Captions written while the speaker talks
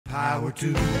Power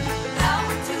to,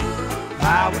 power to,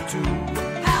 power to,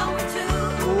 power to.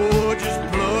 Oh, just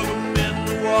plug them in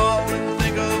the wall and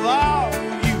think of all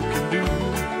you can do.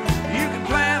 You can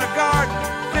plant a garden,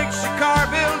 fix your car,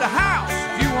 build a house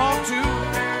if you want to.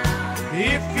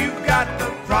 If you've got the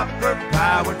proper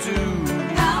power to.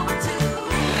 Power to.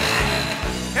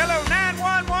 Hello,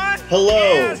 911. Hello,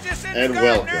 yes, and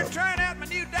welcome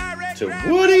to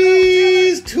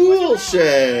Woody's Tool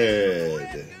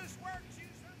Shed,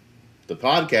 the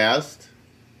podcast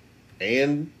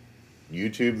and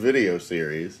YouTube video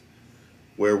series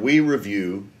where we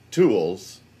review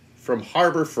tools from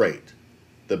Harbor Freight,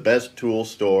 the best tool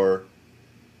store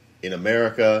in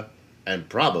America and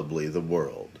probably the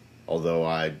world. Although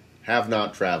I have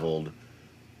not traveled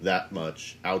that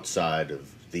much outside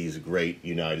of these great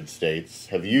United States.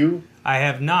 Have you? I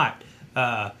have not.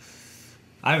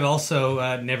 I've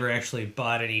also never actually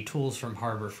bought any tools from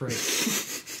Harbor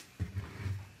Freight.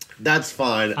 That's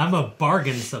fine. I'm a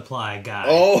bargain supply guy.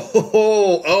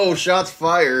 Oh, shots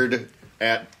fired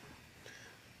at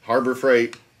Harbor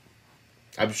Freight.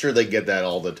 I'm sure they get that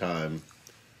all the time.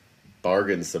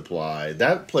 Bargain supply.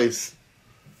 That place,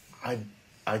 I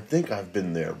think I've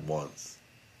been there once.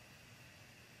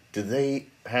 Do they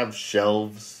have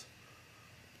shelves?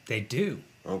 They do.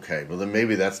 Okay, well then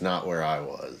maybe that's not where I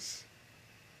was.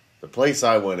 The place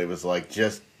I went, it was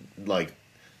just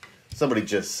somebody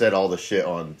just set all the shit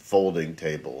on folding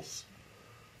tables.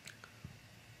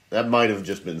 That might have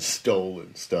just been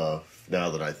stolen stuff, now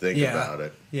that I think about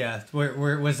it. Yeah.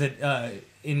 Where was it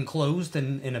enclosed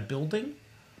in a building?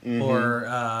 Mm-hmm.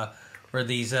 Or were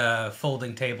these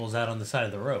folding tables out on the side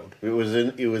of the road? It was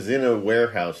in a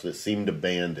warehouse that seemed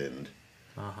abandoned.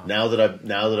 Uh-huh. Now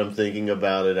that I'm thinking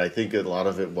about it, I think a lot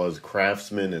of it was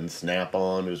Craftsman and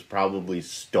Snap-on. It was probably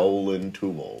stolen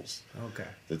tools. Okay.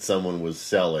 That someone was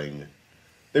selling.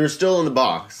 They were still in the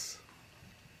box.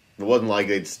 It wasn't like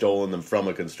they'd stolen them from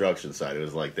a construction site. It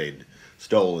was like they'd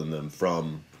stolen them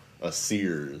from a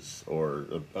Sears or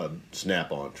a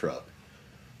Snap-on truck.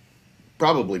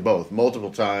 Probably both.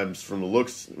 Multiple times. From the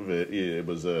looks of it, it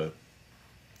was a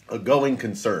going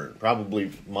concern.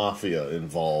 Probably mafia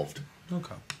involved.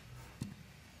 Okay.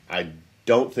 I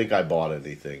don't think I bought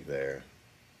anything there.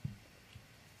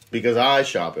 Because I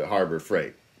shop at Harbor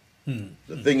Freight.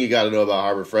 The thing you got to know about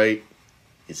Harbor Freight,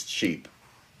 it's cheap.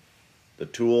 The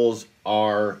tools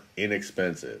are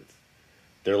inexpensive.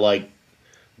 They're like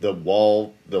the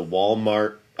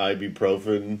Walmart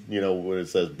ibuprofen, when it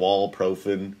says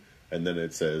Walprofen, and then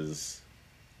it says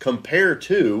compare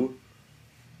to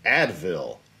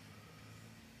Advil.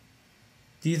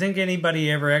 Do you think anybody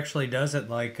ever actually does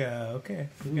it? Okay,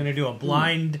 we're going to do a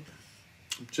blind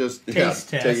taste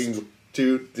test.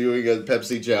 Doing a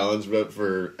Pepsi challenge, but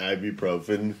for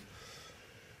ibuprofen.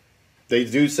 They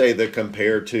do say the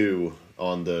compare to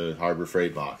on the Harbor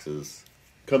Freight boxes.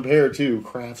 Compare to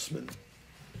Craftsman.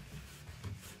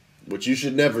 Which you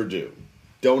should never do.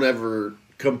 Don't ever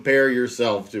compare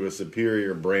yourself to a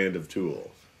superior brand of tool.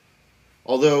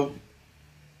 Although,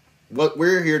 what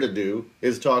we're here to do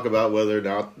is talk about whether or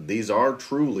not these are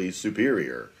truly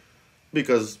superior.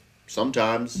 Because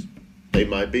sometimes they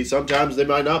might be, sometimes they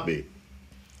might not be.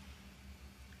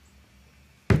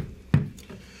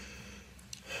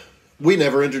 We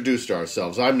never introduced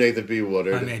ourselves. I'm Nathan P.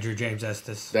 Woodard. I'm Andrew James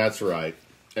Estes. That's right.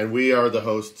 And we are the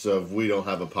hosts of We Don't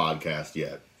Have a Podcast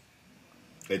Yet.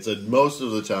 It's most of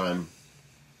the time,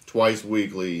 twice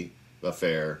weekly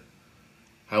affair.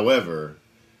 However,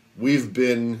 we've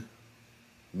been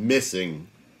missing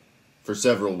for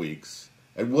several weeks,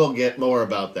 and we'll get more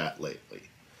about that lately.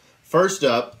 First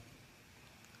up,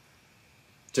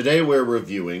 today we're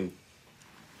reviewing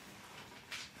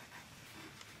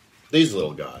these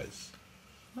little guys.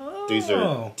 Oh. These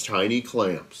are tiny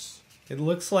clamps. It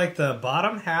looks like the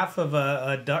bottom half of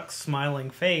a duck's smiling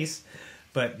face,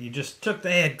 but you just took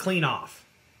the head clean off.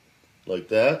 Like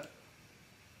that?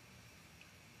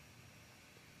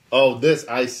 Oh, this,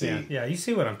 I see. Yeah, you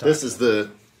see what I'm talking about.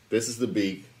 This is the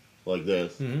beak, like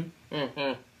this.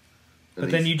 Mm-hmm.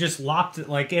 But then you just lopped it,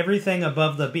 like everything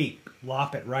above the beak,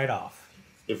 lop it right off.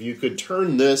 If you could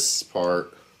turn this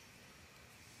part,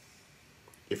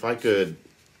 if I could,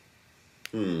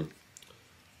 well,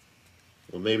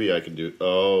 maybe I can do,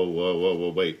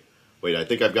 whoa, wait, I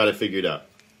think I've got it figured out.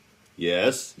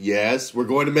 Yes, we're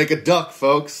going to make a duck,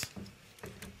 folks.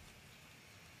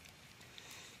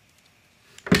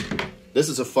 This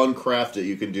is a fun craft that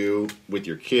you can do with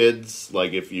your kids.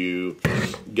 Like if you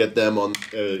get them on,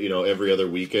 every other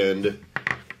weekend,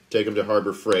 take them to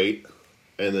Harbor Freight,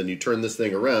 and then you turn this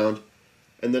thing around,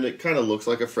 and then it kind of looks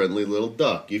like a friendly little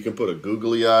duck. You can put a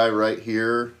googly eye right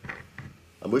here,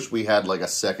 I wish we had like a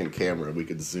second camera we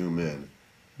could zoom in.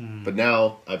 But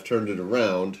now I've turned it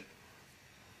around.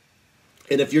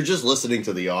 And if you're just listening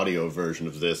to the audio version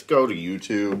of this, go to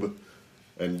YouTube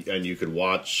and you could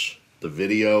watch the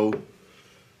video.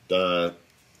 Now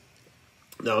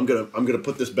I'm gonna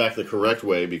put this back the correct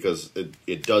way because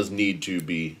it does need to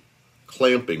be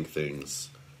clamping things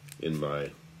in my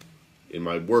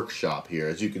workshop here.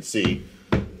 As you can see,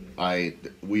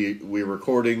 we're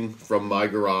recording from my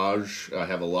garage. I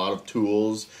have a lot of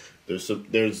tools.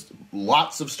 There's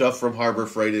lots of stuff from Harbor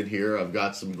Freight in here. I've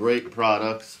got some great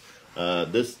products.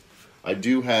 I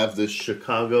do have this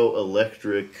Chicago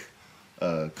Electric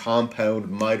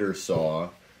compound miter saw,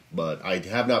 but I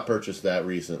have not purchased that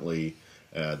recently.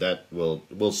 That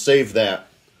we'll save that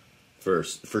for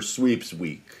Sweeps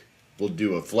Week. We'll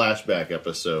do a flashback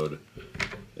episode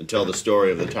and tell the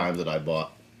story of the time that I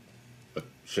bought a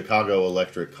Chicago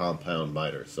Electric compound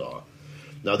miter saw.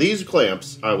 Now these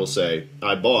clamps, I will say,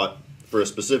 I bought for a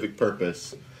specific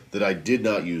purpose that I did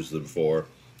not use them for,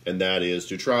 and that is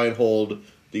to try and hold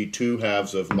the two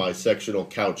halves of my sectional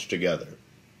couch together.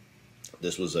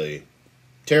 This was a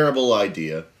terrible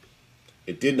idea.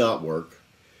 It did not work.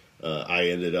 I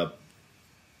ended up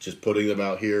just putting them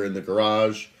out here in the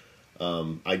garage.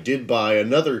 I did buy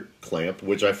another clamp,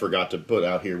 which I forgot to put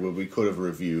out here when we could have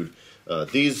reviewed.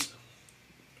 These,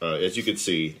 as you can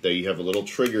see, they have a little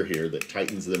trigger here that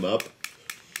tightens them up.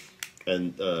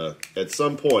 And at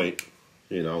some point,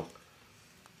 you know,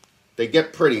 they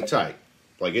get pretty tight.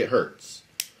 Like, it hurts.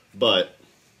 But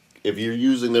if you're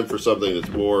using them for something that's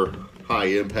more high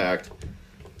impact,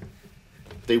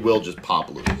 they will just pop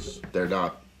loose. They're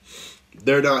not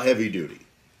heavy duty.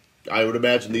 I would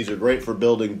imagine these are great for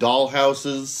building doll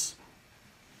houses.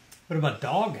 What about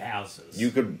dog houses?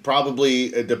 You could probably,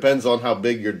 it depends on how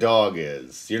big your dog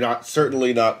is. You're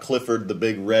certainly not Clifford the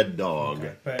big red dog.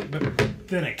 Okay, but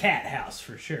then a cat house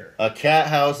for sure. A cat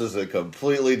house is a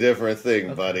completely different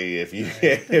thing, buddy. If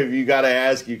you gotta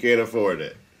ask, you can't afford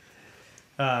it.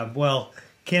 Well,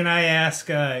 can I ask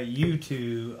you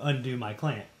to undo my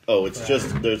clamp? Oh, it's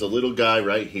just, there's a little guy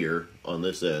right here on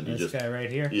this end. This guy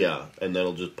right here? Yeah, and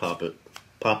that'll just pop it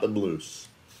loose.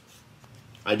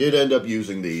 I did end up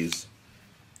using these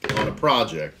on a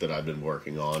project that I've been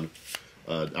working on.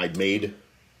 I made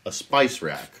a spice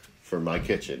rack for my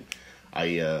kitchen.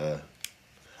 I'm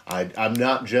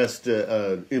not just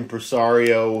an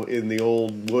impresario in the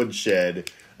old woodshed.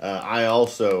 I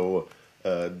also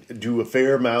do a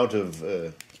fair amount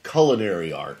of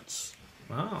culinary arts.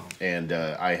 Wow. And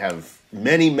I have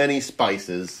many, many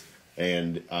spices,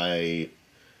 and I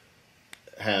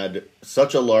had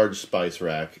such a large spice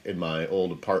rack in my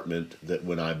old apartment that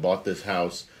when I bought this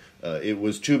house, it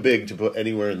was too big to put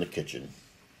anywhere in the kitchen.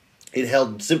 It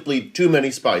held simply too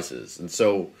many spices, and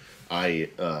so I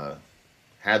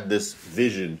had this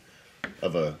vision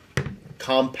of a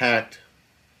compact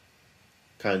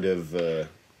kind of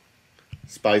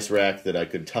spice rack that I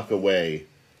could tuck away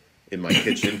in my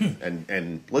kitchen,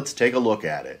 and let's take a look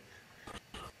at it.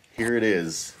 Here it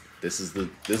is. This is the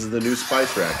new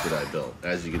spice rack that I built.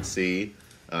 As you can see,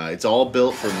 it's all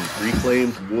built from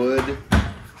reclaimed wood,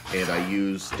 and I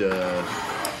used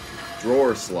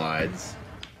drawer slides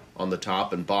on the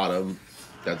top and bottom.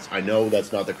 I know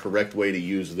that's not the correct way to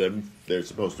use them. They're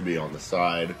supposed to be on the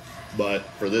side, but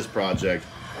for this project,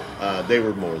 they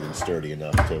were more than sturdy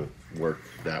enough to work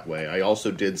that way. I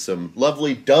also did some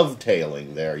lovely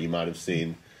dovetailing there. You might have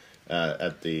seen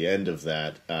at the end of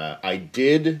that. I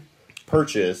did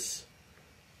purchase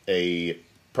a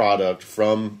product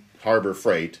from Harbor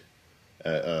Freight,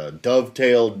 a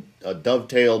dovetail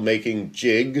making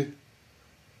jig,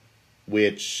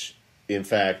 which in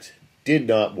fact did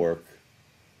not work.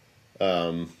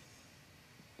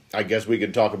 I guess we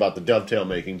could talk about the dovetail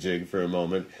making jig for a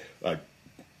moment.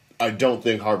 I don't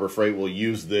think Harbor Freight will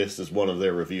use this as one of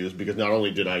their reviews, because not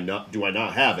only do I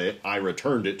not have it, I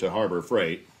returned it to Harbor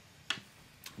Freight,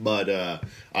 but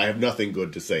I have nothing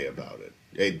good to say about it.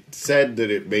 It said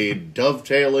that it made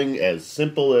dovetailing as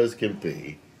simple as can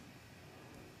be.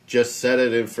 Just set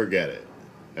it and forget it.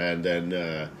 And then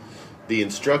the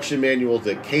instruction manual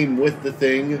that came with the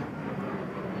thing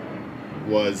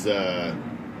was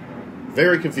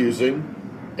very confusing.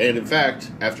 And in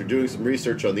fact, after doing some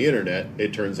research on the internet,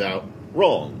 it turns out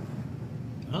wrong.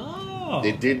 Oh.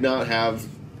 It did not have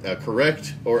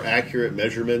correct or accurate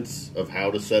measurements of how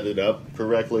to set it up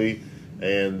correctly.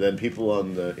 And then people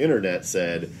on the internet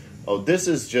said, oh, this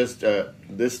is just,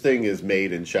 this thing is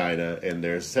made in China, and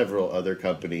there's several other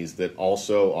companies that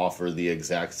also offer the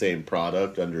exact same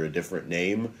product under a different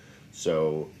name.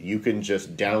 So you can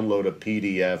just download a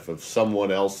PDF of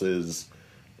someone else's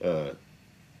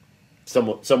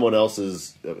someone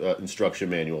else's instruction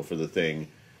manual for the thing.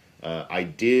 I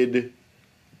did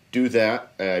do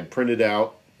that. I printed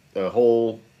out a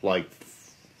whole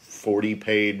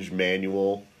 40-page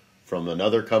manual from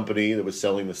another company that was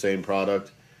selling the same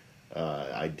product.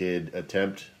 I did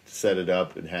attempt to set it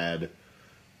up and had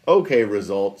okay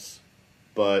results,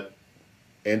 but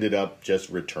ended up just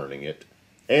returning it.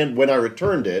 And when I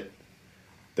returned it,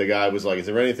 the guy was like, "Is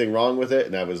there anything wrong with it?"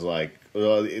 And I was like,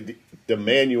 "Well, the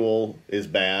manual is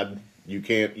bad. You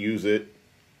can't use it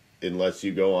unless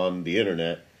you go on the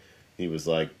internet." He was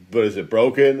like, "But is it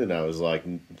broken?" And I was like,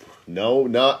 "No,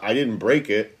 I didn't break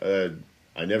it. I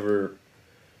never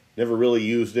really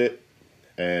used it."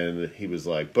 And he was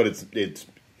like, "But it's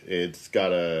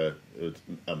got a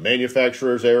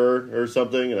manufacturer's error or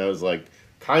something." And I was like,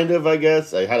 "Kind of, I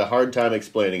guess." I had a hard time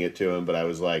explaining it to him, but I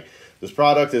was like, "This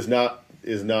product is not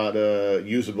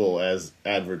usable as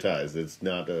advertised. It's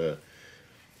not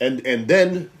And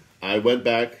then I went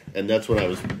back, and that's when I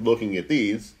was looking at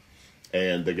these,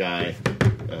 and the guy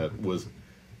was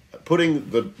putting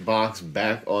the box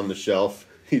back on the shelf.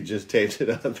 He just taped it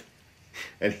up,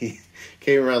 and he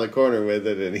came around the corner with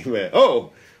it, and he went,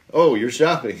 "Oh, you're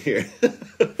shopping here."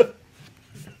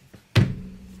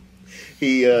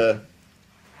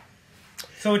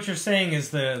 So what you're saying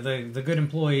is the good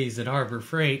employees at Harbor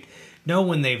Freight know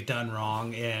when they've done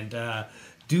wrong and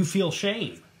do feel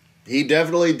shame. He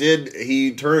definitely did.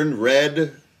 He turned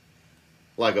red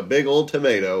like a big old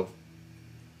tomato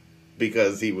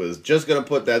because he was just going to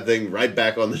put that thing right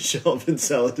back on the shelf and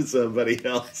sell it to somebody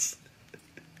else.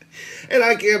 And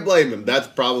I can't blame him. That's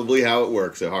probably how it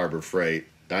works at Harbor Freight.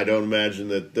 I don't imagine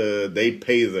that they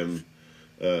pay them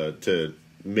to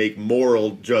make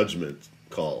moral judgment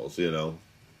calls, you know.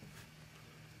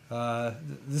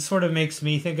 This sort of makes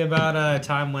me think about a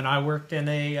time when I worked in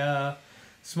a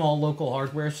small local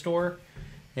hardware store,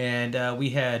 and we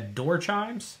had door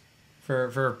chimes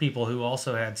for people who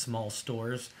also had small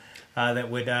stores that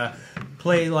would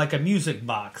play like a music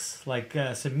box, like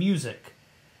some music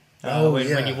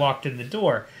when you walked in the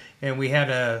door. And we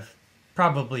had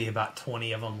probably about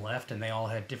 20 of them left, and they all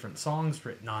had different songs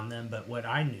written on them. But what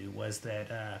I knew was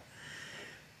that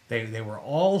they were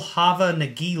all Hava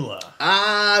Nagila.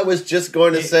 I was just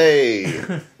going to say,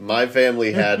 my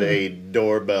family had a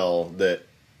doorbell that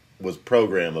was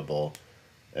programmable,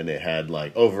 and it had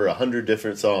like over 100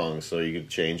 different songs, so you could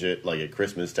change it like at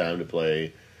Christmas time to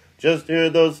play "Just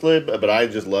Hear Those Sleigh." But I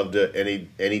just loved it.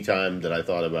 Any time that I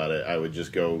thought about it, I would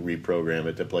just go reprogram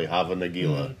it to play Hava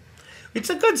Nagila. Mm. It's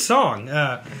a good song.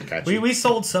 We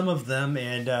sold some of them,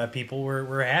 and people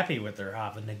were happy with their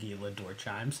Hava Nagila door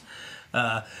chimes.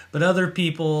 But other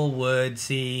people would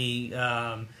see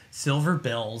Silver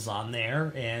Bells on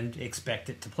there and expect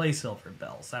it to play Silver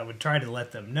Bells. I would try to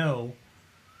let them know,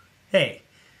 hey,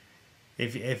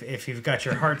 if you've got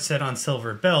your heart set on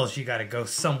Silver Bells, you got to go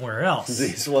somewhere else.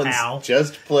 These ones pal.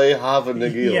 Just play Hava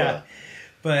Nagila. Yeah.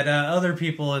 But other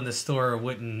people in the store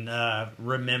wouldn't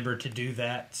remember to do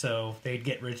that, so they'd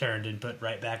get returned and put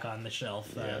right back on the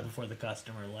shelf before the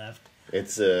customer left.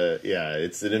 It's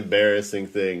an embarrassing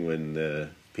thing when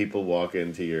people walk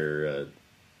into your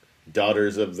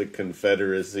Daughters of the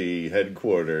Confederacy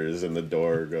headquarters and the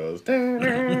door goes.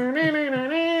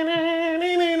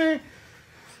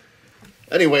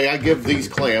 Anyway, I give these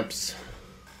clamps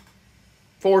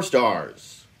 4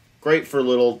 stars. Great for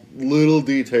little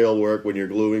detail work when you're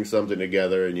gluing something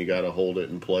together and you got to hold it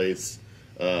in place.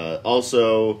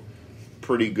 Also,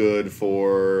 pretty good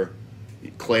for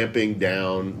clamping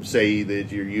down. Say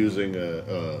that you're using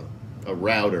a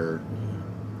router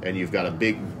and you've got a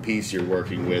big piece you're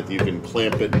working with. You can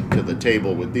clamp it to the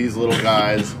table with these little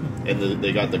guys, and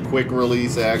they got the quick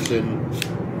release action.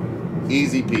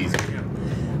 Easy peasy.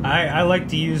 I like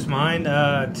to use mine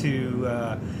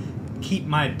to keep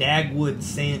my Dagwood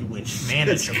sandwich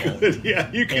manageable.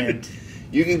 Yeah, you can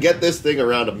get this thing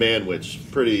around a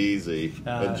manwich pretty easy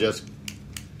and just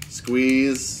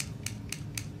squeeze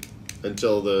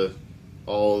until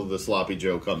all of the sloppy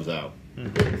Joe comes out.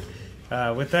 Mm-hmm.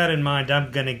 With that in mind,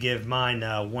 I'm going to give mine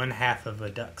 1/2 of a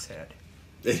duck's head.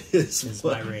 It is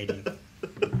my rating.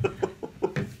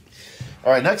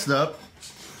 All right, next up.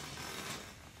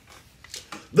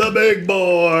 The big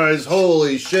boys.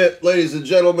 Holy shit, ladies and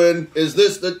gentlemen. Is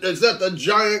that the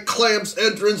Giant Clamps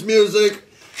entrance music?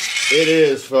 It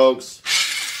is, folks.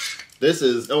 This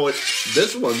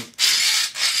one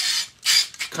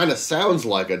kind of sounds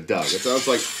like a duck. It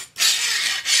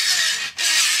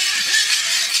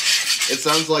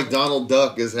sounds like Donald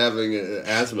Duck is having an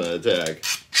asthma attack.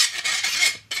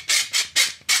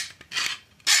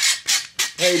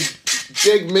 Hey,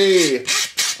 dig me.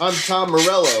 I'm Tom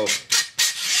Morello.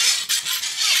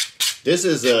 This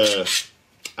is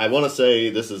I want to say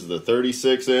this is the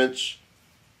 36-inch,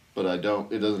 but it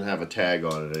doesn't have a tag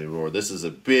on it anymore. This is a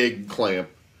big clamp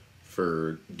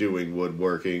for doing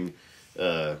woodworking.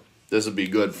 This would be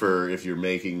good for if you're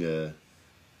making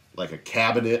like a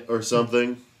cabinet or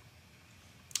something.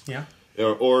 Yeah.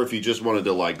 Or if you just wanted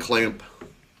to like clamp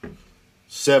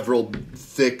several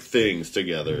thick things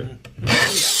together.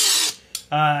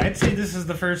 I'd say this is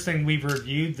the first thing we've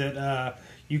reviewed that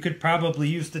you could probably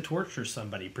use to torture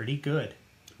somebody pretty good.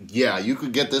 Yeah, you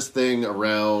could get this thing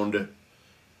around.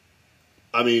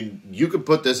 I mean, you could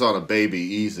put this on a baby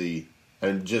easy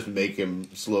and just make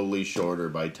him slowly shorter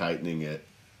by tightening it.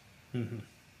 Mm-hmm.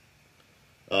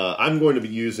 I'm going to be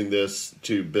using this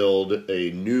to build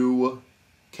a new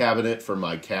cabinet for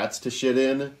my cats to shit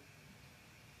in.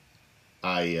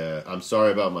 I'm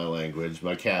sorry about my language.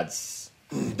 My cats,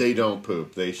 they don't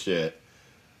poop, they shit.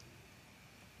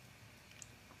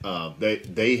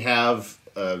 They have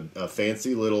a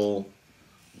fancy little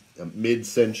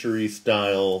mid-century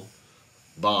style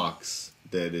box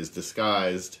that is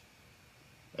disguised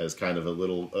as kind of a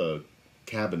little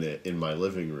cabinet in my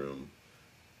living room.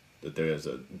 That there's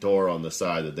a door on the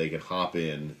side that they can hop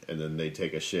in, and then they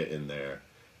take a shit in there.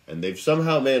 And they've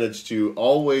somehow managed to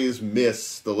always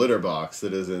miss the litter box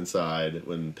that is inside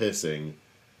when pissing.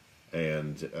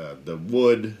 And the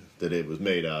wood that it was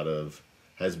made out of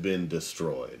has been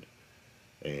destroyed.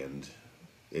 And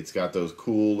it's got those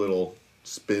cool little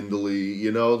spindly,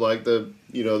 like the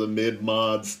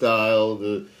mid-mod style,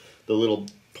 the little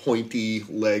pointy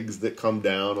legs that come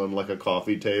down on like a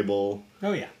coffee table.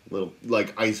 Oh, yeah. Little,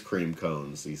 like ice cream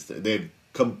cones. They're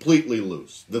completely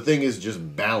loose. The thing is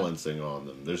just balancing on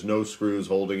them. There's no screws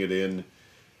holding it in.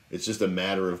 It's just a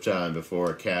matter of time before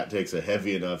a cat takes a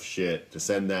heavy enough shit to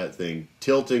send that thing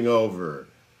tilting over,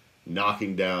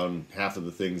 knocking down half of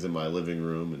the things in my living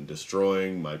room and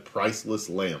destroying my priceless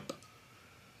lamp.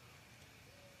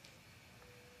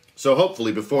 So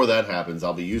hopefully before that happens,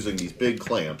 I'll be using these big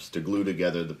clamps to glue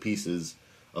together the pieces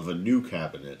of a new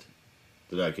cabinet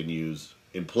that I can use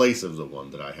in place of the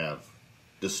one that I have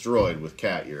destroyed with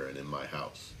cat urine in my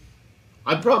house.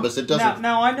 I promise it doesn't...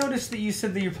 Now, I noticed that you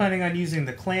said that you're planning on using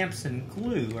the clamps and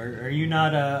glue. Are you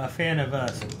not a fan of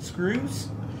screws?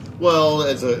 Well,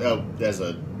 as a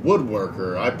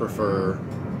woodworker, I prefer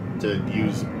to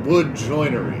use wood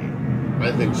joinery.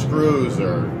 I think screws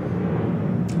are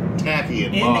tacky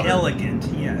and modern. Inelegant,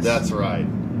 yes. That's right.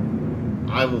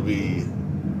 I will be...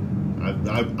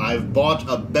 I've bought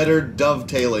a better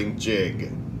dovetailing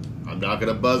jig. I'm not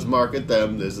going to buzz market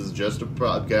them. This is just a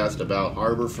podcast about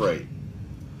Harbor Freight.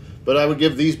 But I would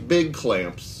give these big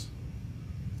clamps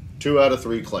 2 out of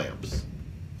 3 clamps.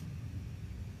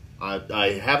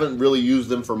 I haven't really used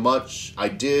them for much. I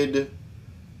did,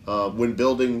 when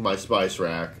building my spice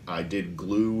rack, I did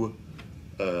glue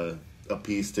a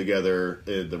piece together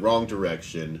in the wrong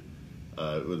direction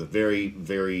with a very,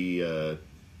 very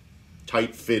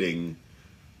tight-fitting,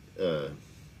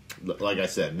 like I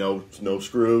said, no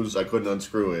screws. I couldn't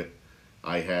unscrew it.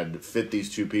 I had fit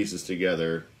these 2 pieces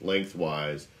together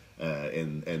lengthwise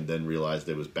and then realized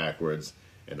it was backwards.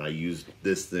 And I used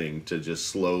this thing to just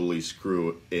slowly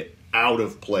screw it out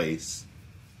of place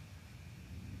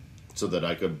so that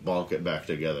I could bonk it back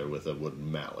together with a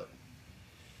wooden mallet.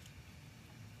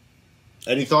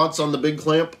 Any thoughts on the big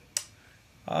clamp?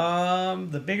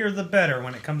 The bigger the better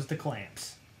when it comes to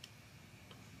clamps.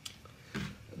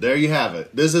 There you have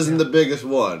it. This isn't the biggest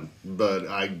one, but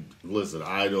I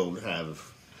don't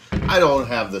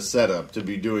have the setup to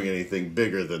be doing anything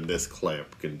bigger than this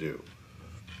clamp can do.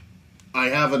 I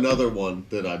have another one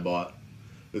that I bought.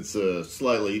 It's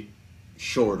slightly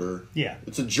shorter. Yeah.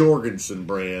 It's a Jorgensen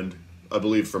brand, I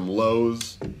believe, from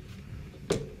Lowe's.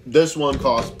 This one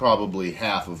costs probably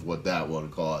half of what that one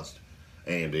cost.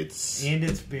 And it's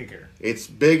bigger. It's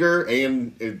bigger,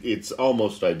 and it's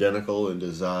almost identical in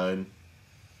design.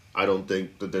 I don't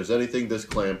think that there's anything this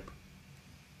clamp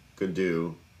could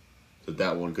do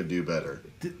that one could do better.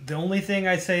 The only thing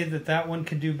I say that one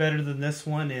could do better than this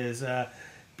one is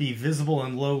be visible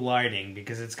in low lighting,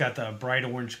 because it's got the bright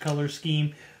orange color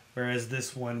scheme, whereas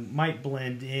this one might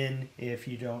blend in if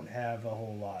you don't have a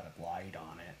whole lot of light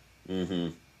on it.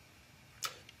 Mm-hmm.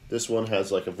 This one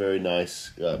has like a very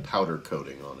nice powder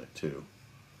coating on it too.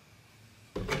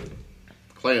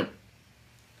 Clamp.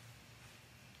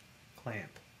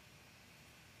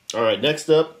 All right, next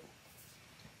up,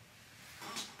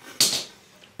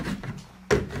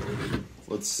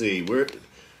 let's see. We're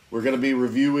going to be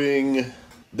reviewing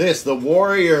this, the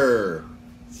Warrior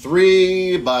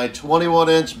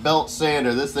 3x21-inch belt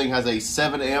sander. This thing has a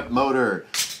 7-amp motor.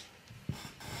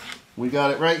 We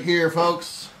got it right here,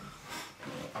 folks.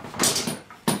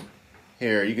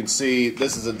 Here, you can see,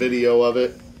 this is a video of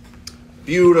it.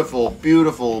 Beautiful,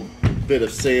 beautiful bit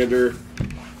of sander.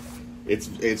 It's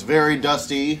very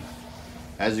dusty,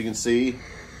 as you can see.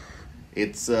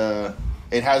 It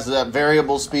has that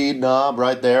variable speed knob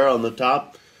right there on the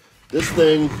top. This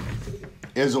thing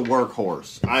is a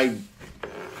workhorse.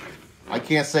 I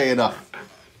can't say enough.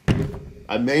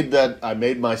 I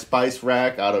made my spice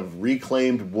rack out of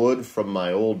reclaimed wood from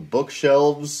my old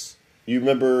bookshelves. You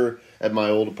remember at my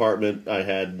old apartment, I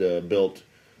had built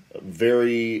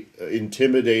very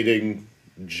intimidating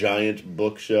giant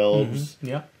bookshelves. Mm-hmm.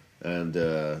 Yeah.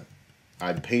 And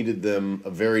I painted them a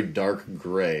very dark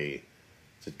gray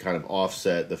to kind of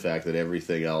offset the fact that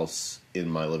everything else in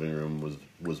my living room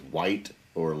was white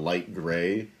or light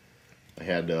gray. I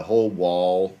had a whole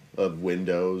wall of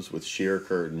windows with sheer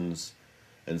curtains.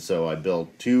 And so I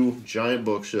built 2 giant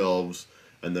bookshelves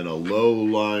and then a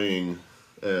low-lying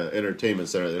entertainment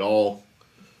center that all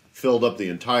filled up the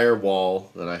entire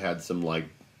wall. And I had some, like,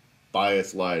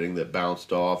 bias lighting that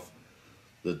bounced off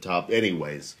the top.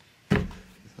 Anyways,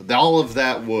 all of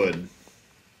that wood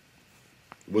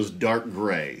was dark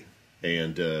gray.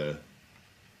 And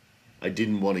I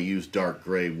didn't want to use dark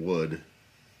gray wood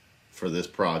for this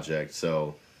project.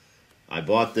 So I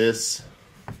bought this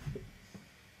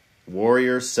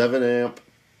Warrior 7-amp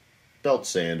belt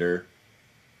sander,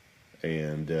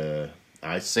 and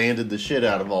I sanded the shit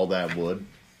out of all that wood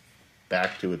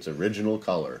back to its original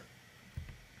color.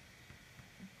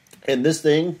 And this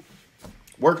thing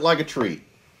worked like a treat.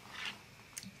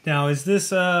 Now, is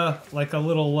this like a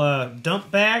little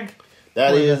dump bag?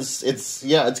 That is, it's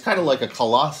kind of like a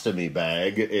colostomy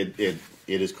bag. It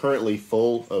is currently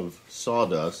full of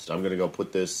sawdust. I'm going to go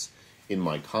put this in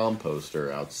my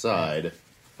composter outside.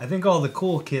 I think all the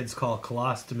cool kids call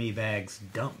colostomy bags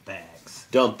dump bags.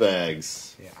 Dump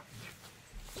bags. Yeah.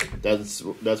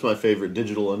 That's my favorite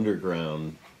Digital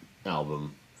Underground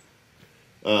album.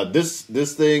 This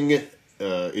thing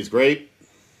is great.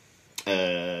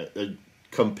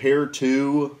 Compared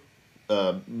to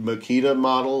Makita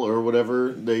model or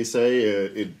whatever they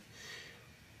say,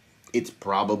 it's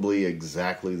probably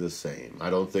exactly the same.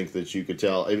 I don't think that you could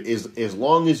tell. As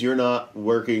long as you're not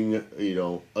working,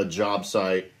 a job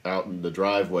site out in the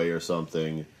driveway or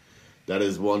something, that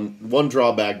is one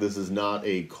drawback. This is not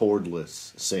a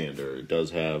cordless sander. It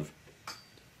does have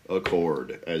a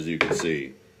cord, as you can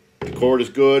see. The cord is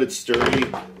good. It's sturdy.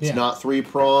 It's not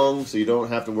 3-pronged, so you don't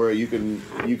have to worry. You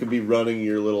can be running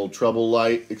your little trouble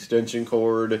light extension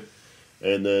cord,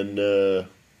 and then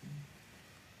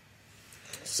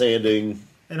sanding.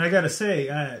 And I gotta say,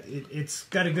 it's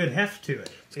got a good heft to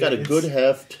it. It's got a good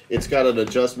heft. It's got an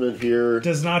adjustment here.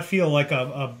 Does not feel like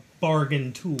a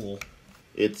bargain tool.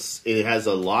 It has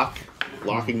a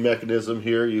locking mechanism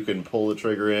here. You can pull the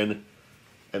trigger in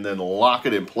and then lock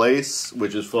it in place,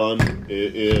 which is fun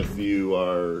if you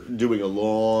are doing a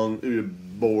long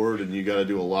board and you got to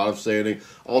do a lot of sanding.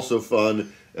 Also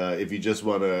fun if you just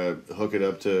want to hook it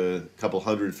up to a couple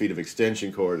 100 feet of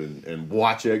extension cord and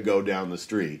watch it go down the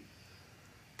street,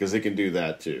 because it can do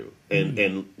that too. And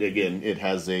again, it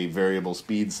has a variable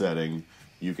speed setting.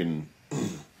 You can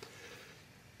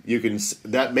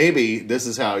that maybe this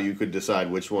is how you could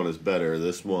decide which one is better,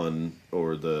 this one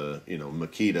or the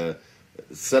Makita.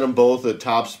 Set them both at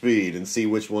top speed and see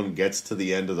which one gets to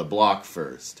the end of the block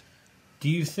first. Do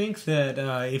you think that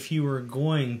if you were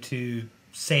going to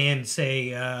sand, say,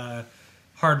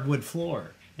 hardwood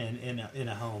floor in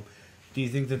a home, do you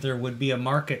think that there would be a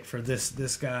market for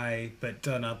this guy, but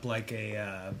done up like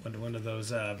one of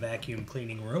those vacuum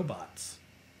cleaning robots?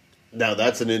 Now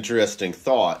that's an interesting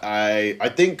thought. I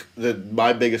think that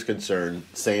my biggest concern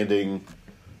sanding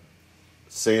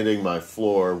my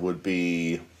floor would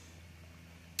be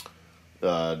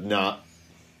not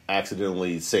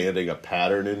accidentally sanding a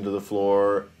pattern into the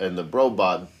floor. And the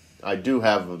robot, I do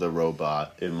have the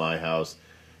robot in my house,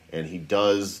 and he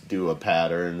does do a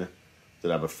pattern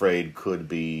that I'm afraid could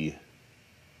be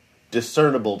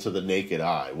discernible to the naked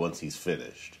eye once he's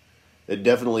finished. It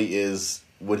definitely is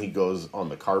when he goes on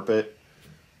the carpet.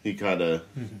 He kind of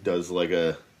does like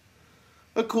a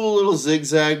cool little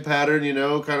zigzag pattern,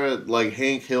 kind of like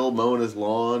Hank Hill mowing his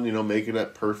lawn, making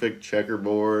that perfect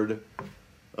checkerboard.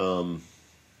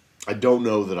 I don't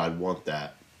know that I want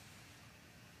that.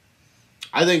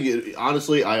 I think,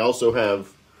 honestly, I also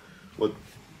have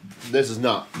this is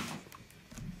not.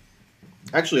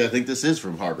 Actually, I think this is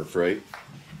from Harbor Freight.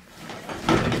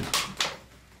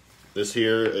 This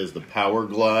here is the Power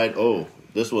Glide. Oh,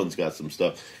 this one's got some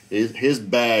stuff. His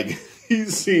bag,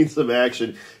 he's seen some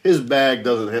action. His bag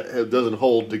doesn't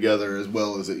hold together as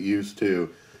well as it used to.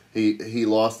 He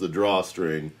lost the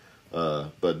drawstring,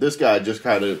 But this guy just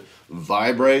kind of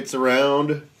vibrates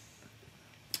around.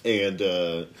 And,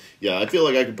 yeah, I feel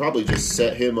like I could probably just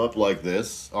set him up like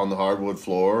this on the hardwood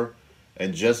floor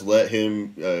and just let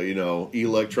him,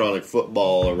 electronic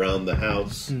football around the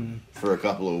house for a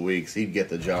couple of weeks. He'd get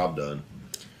the job done.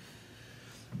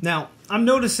 Now, I'm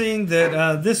noticing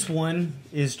that this one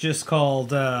is just called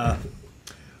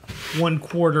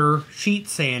 1/4 sheet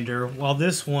sander, while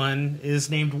this one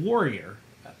is named Warrior.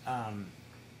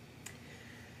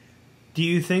 Do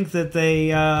you think that they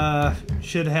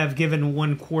should have given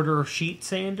 1/4 sheet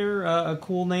sander a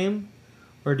cool name?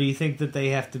 Or do you think that they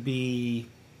have to be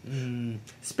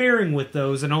sparing with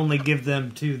those and only give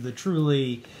them to the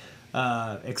truly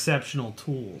exceptional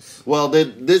tools? Well,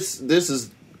 this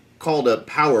is called a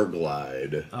Power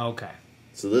Glide. Okay.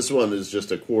 So this one is just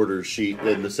a 1/4 sheet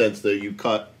in the sense that you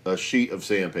cut a sheet of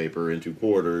sandpaper into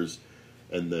quarters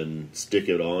and then stick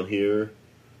it on here.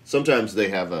 Sometimes they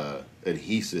have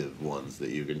adhesive ones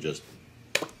that you can just...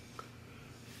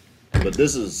 But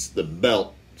this is the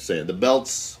belt sand. The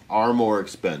belts are more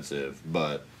expensive,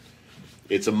 but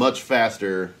it's a much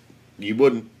faster... You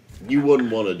wouldn't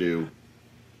want to do...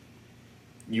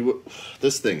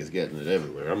 This thing is getting it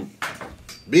everywhere.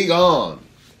 Be gone!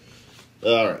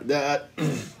 Alright,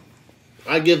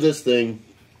 I give this thing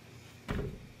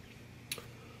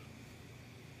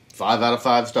 5 out of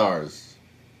 5 stars.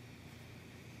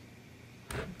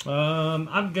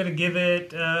 I'm gonna give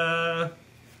it a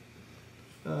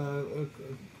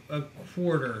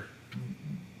 1/4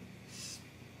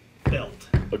 belt.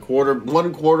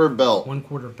 1/4 belt.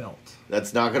 1/4 belt.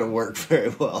 That's not gonna work very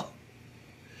well.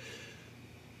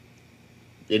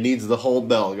 It needs the whole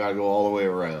belt. Gotta go all the way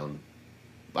around.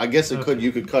 I guess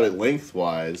you could cut it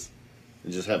lengthwise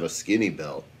and just have a skinny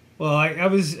belt. Well, I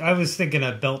was thinking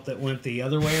a belt that went the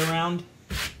other way around.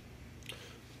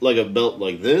 Like a belt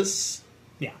like this?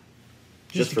 Yeah.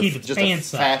 Just to keep its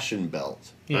pants a fashion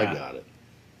belt. Yeah. I got it.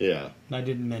 Yeah. I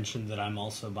didn't mention that I'm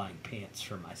also buying pants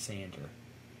for my sander.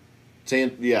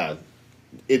 Yeah.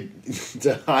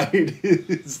 To hide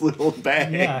his little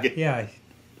bag.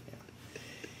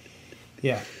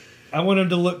 Yeah. I want him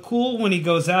to look cool when he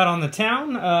goes out on the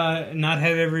town, not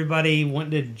have everybody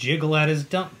wanting to jiggle at his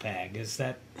dump bag. Is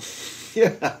that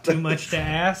too much to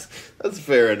ask? That's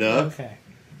fair enough. Okay.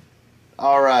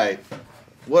 All right.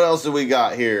 What else do we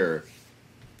got here?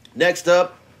 Next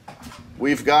up,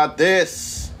 we've got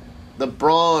this. The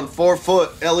Braun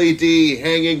 4-foot LED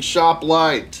hanging shop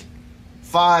light.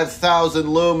 5,000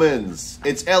 lumens.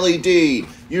 It's LED.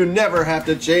 You never have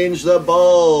to change the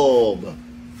bulb.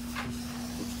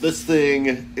 This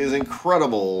thing is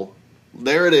incredible.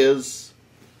 There it is.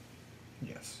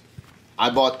 Yes. I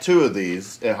bought 2 of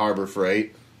these at Harbor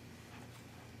Freight.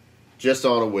 Just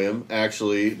on a whim,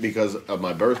 actually, because of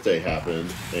my birthday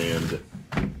happened, and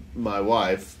my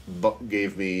wife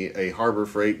gave me a Harbor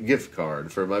Freight gift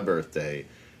card for my birthday,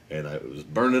 and I was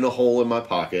burning a hole in my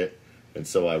pocket, and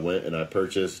so I went and I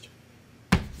purchased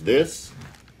this,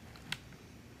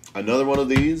 another one of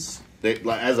these.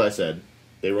 As I said,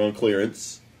 they were on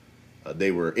clearance.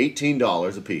 They were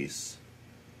 $18 a piece.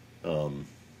 And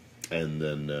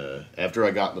then after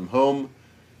I got them home,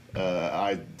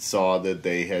 I saw that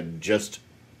they had just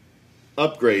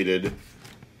upgraded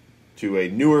to a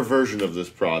newer version of this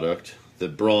product, the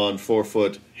Braun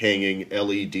 4-foot hanging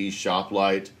LED shop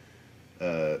light.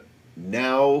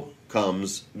 Now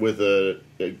comes with a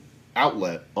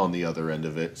outlet on the other end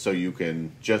of it, so you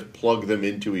can just plug them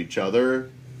into each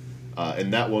other,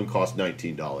 and that one cost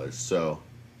 $19. So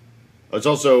it's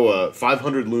also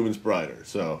 500 lumens brighter,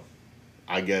 so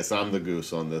I guess I'm the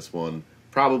goose on this one.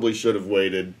 Probably should have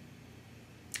waited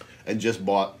and just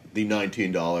bought the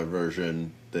 $19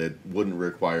 version that wouldn't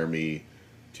require me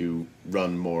to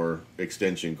run more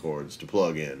extension cords to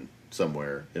plug in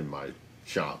somewhere in my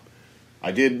shop.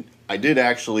 I did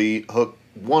actually hook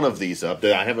one of these up.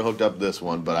 I haven't hooked up this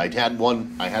one, but I had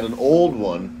an old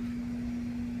one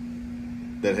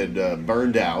that had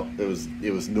burned out.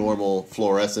 It was normal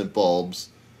fluorescent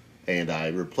bulbs, and I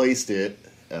replaced it,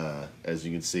 as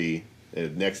you can see,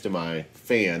 next to my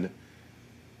fan.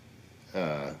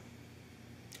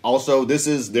 Also,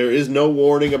 there is no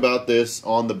warning about this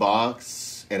on the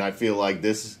box, and I feel like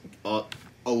this,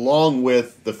 along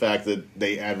with the fact that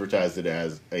they advertised it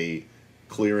as a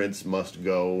clearance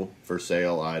must-go for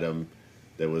sale item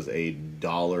that was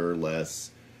 $1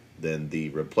 less than the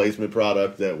replacement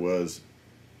product that was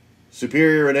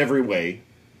superior in every way.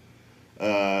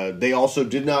 They also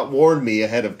did not warn me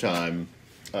ahead of time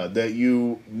that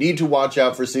you need to watch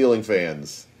out for ceiling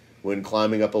fans when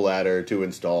climbing up a ladder to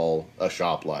install a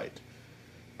shop light.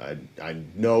 I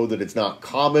know that it's not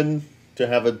common to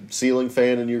have a ceiling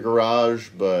fan in your garage,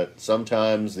 but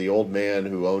sometimes the old man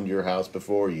who owned your house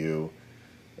before you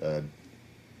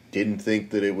didn't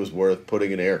think that it was worth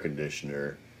putting an air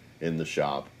conditioner in the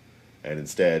shop, and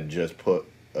instead just put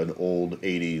an old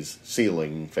 80s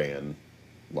ceiling fan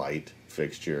light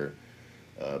fixture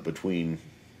between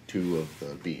two of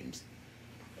the beams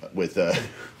with a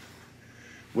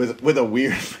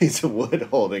weird piece of wood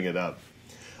holding it up.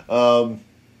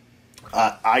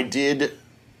 I did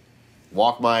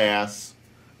walk my ass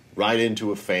right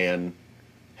into a fan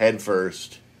head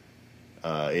first.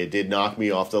 It did knock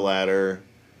me off the ladder,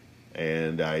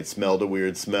 and I smelled a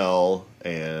weird smell,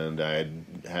 and I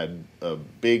had a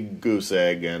big goose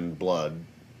egg and blood.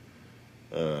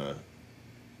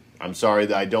 I'm sorry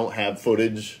that I don't have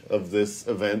footage of this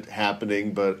event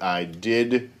happening, but I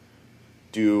did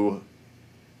do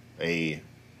a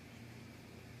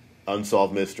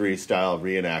Unsolved Mystery style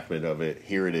reenactment of it.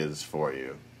 Here it is for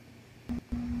you.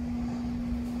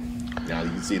 Now you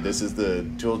can see this is the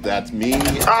tool. That's me. Oh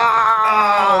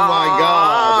my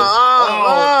god!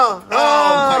 Oh my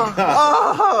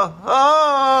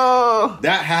god!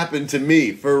 That happened to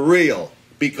me for real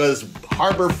because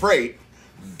Harbor Freight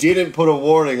didn't put a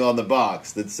warning on the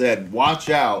box that said, "Watch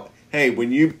out! Hey,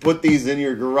 when you put these in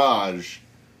your garage,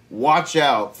 watch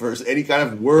out for any kind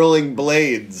of whirling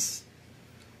blades."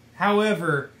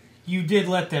 However, you did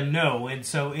let them know, and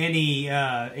so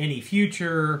any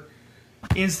future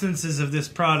instances of this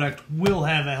product will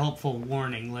have a helpful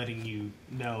warning letting you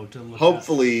know to look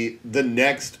Hopefully, the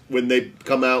next, when they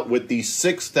come out with the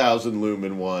 6,000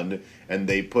 lumen one, and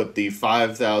they put the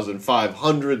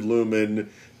 5,500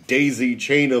 lumen daisy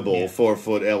chainable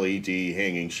 4-foot LED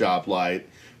hanging shop light,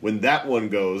 when that one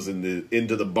goes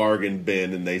into the bargain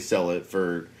bin and they sell it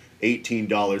for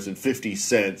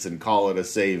 $18.50 and call it a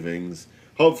savings.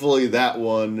 Hopefully that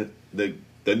one, the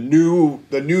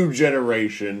new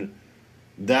generation,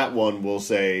 that one will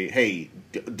say, hey,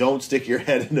 don't stick your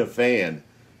head in a fan.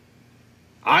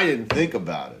 I didn't think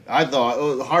about it. I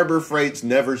thought, Harbor Freight's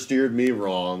never steered me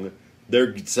wrong.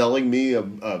 They're selling me a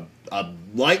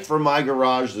light for my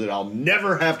garage that I'll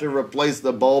never have to replace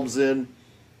the bulbs in.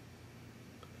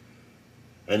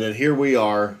 And then here we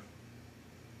are.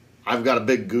 I've got a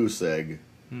big goose egg.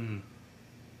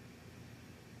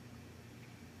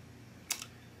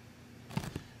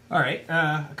 All right,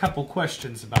 a couple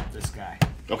questions about this guy.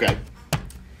 Okay.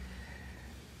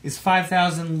 Is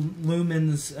 5,000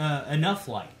 lumens enough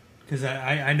light? Because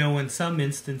I know in some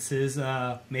instances,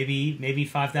 maybe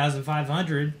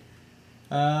 5,500 is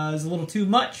a little too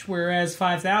much, whereas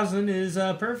 5,000 is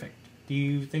perfect. Do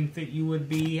you think that you would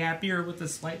be happier with a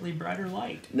slightly brighter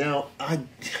light? Now, I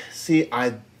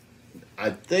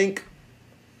think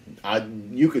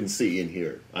you can see in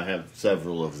here, I have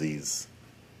several of these.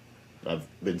 I've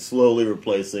been slowly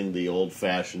replacing the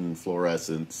old-fashioned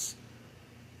fluorescents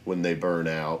when they burn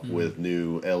out with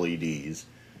new LEDs.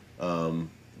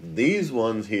 These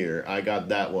ones here, I got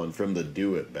that one from the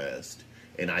Do It Best,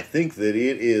 and I think that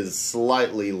it is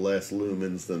slightly less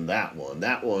lumens than that one.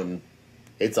 That one,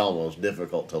 it's almost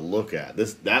difficult to look at.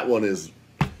 That one is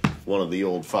one of the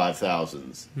old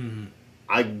 5,000s.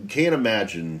 I can't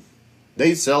imagine.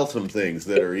 They sell some things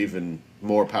that are even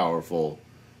more powerful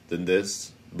than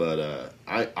this, but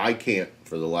I can't,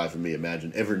 for the life of me,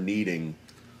 imagine ever needing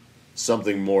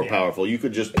something more powerful. You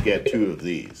could just get two of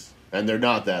these, and they're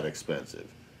not that expensive.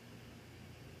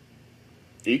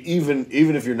 Even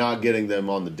if you're not getting them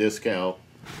on the discount,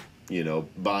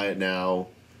 buy it now.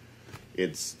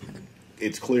 It's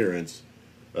clearance.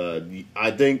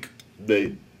 I think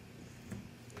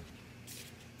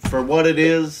for what it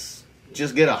is,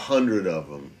 just get 100 of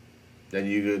them, and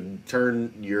you could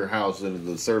turn your house into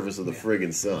the service of the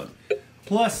friggin' sun.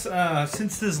 Plus,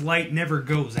 since this light never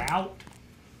goes out,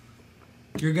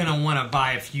 you're going to want to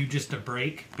buy a few just to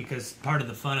break, because part of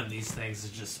the fun of these things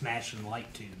is just smashing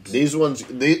light tubes. These ones,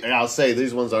 I'll say,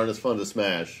 these ones aren't as fun to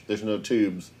smash. There's no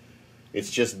tubes.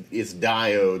 It's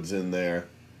diodes in there.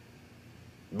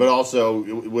 But also,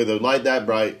 with a light that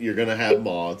bright, you're going to have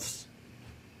moths.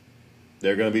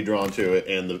 They're going to be drawn to it,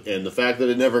 and the fact that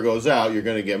it never goes out, you're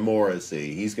going to get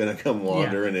Morrissey. He's going to come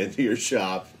wandering into your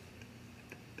shop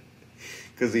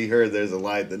because he heard there's a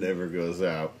light that never goes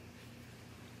out.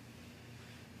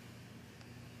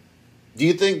 Do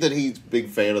you think that he's a big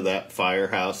fan of that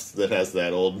firehouse that has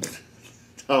that old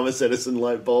Thomas Edison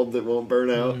light bulb that won't burn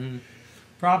out?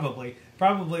 Probably.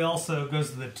 Probably also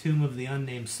goes to the Tomb of the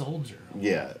Unnamed Soldier.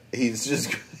 Yeah,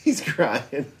 he's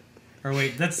crying. Or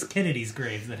wait, that's Kennedy's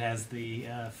grave that has the...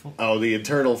 the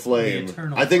Eternal Flame.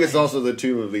 I think it's also the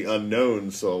Tomb of the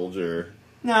Unknown Soldier.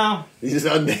 No. He's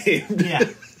unnamed. Yeah.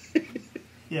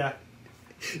 Yeah.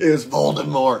 It was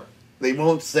Voldemort. They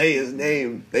won't say his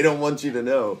name. They don't want you to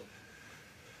know.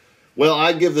 Well,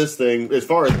 I give this thing, as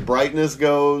far as brightness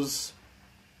goes,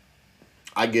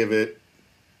 I give it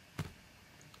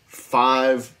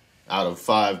 5 out of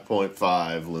 5.5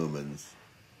 lumens.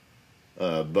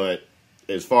 But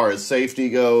as far as safety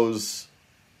goes,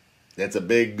 it's a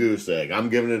big goose egg. I'm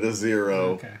giving it a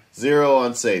 0. Okay. 0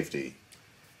 on safety.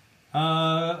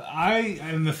 I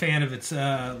am a fan of its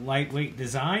lightweight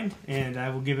design, and I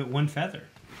will give it 1 feather,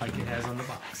 like it has on the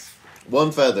box.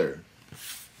 1 feather.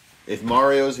 If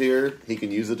Mario's here, he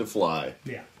can use it to fly.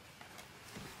 Yeah.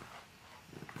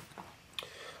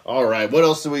 All right, what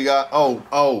else do we got?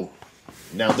 Oh.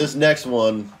 Now this next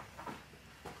one,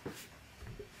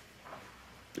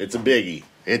 it's a biggie.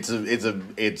 It's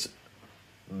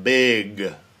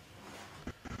big.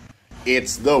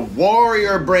 It's the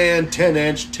Warrior brand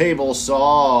 10-inch table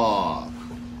saw.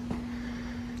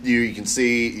 You can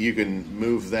see you can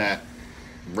move that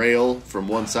rail from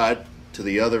one side to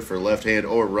the other for left hand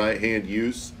or right hand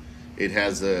use. It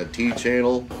has a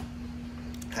T-channel,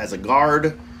 has a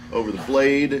guard over the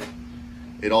blade.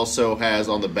 It also has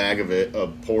on the back of it a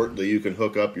port that you can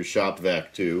hook up your shop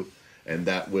vac to, and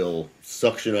that will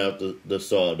suction out the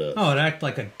sawdust. Oh, it acts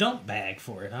like a dump bag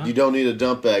for it, huh? You don't need a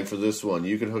dump bag for this one.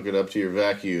 You can hook it up to your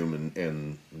vacuum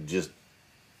and just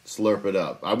slurp it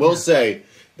up. I will say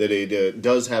that it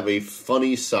does have a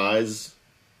funny size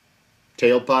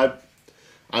tailpipe.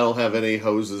 I don't have any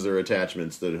hoses or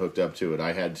attachments that are hooked up to it.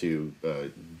 I had to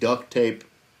duct tape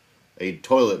a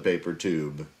toilet paper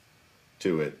tube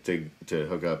to it to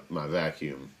hook up my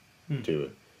vacuum to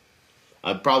it.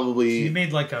 I probably... So you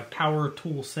made like a power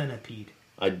tool centipede.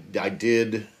 I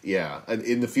did, yeah.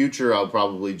 In the future, I'll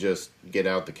probably just get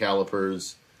out the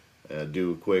calipers,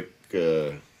 do a quick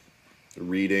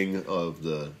reading of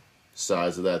the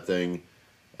size of that thing,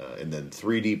 and then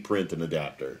 3D print an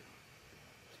adapter.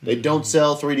 They don't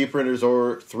sell 3D printers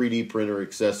or 3D printer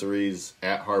accessories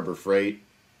at Harbor Freight,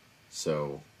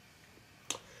 so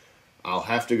I'll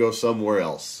have to go somewhere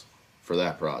else for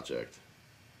that project.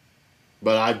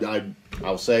 But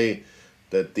I'll say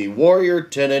that the Warrior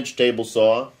 10-inch table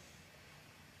saw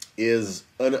is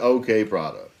an okay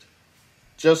product.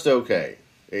 Just okay.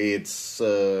 It's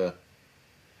kind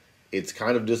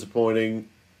of disappointing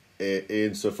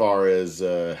insofar as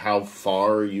how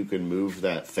far you can move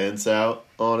that fence out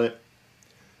on it.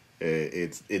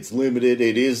 It's limited.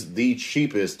 It is the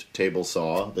cheapest table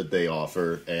saw that they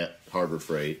offer at Harbor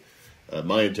Freight.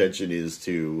 My intention is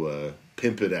to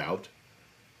pimp it out.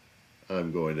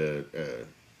 I'm going to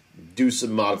do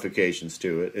some modifications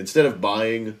to it. Instead of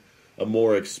buying a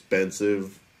more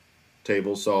expensive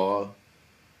table saw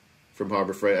from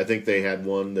Harbor Freight, I think they had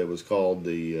one that was called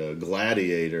the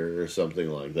Gladiator or something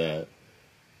like that.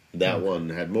 That one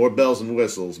had more bells and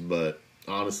whistles, but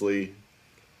honestly,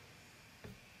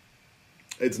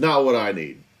 it's not what I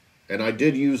need. And I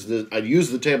did use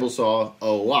the table saw a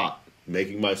lot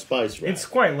making my spice rack. It's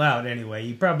quite loud anyway.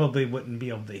 You probably wouldn't be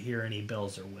able to hear any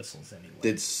bells or whistles anyway.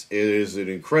 It is an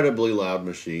incredibly loud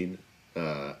machine.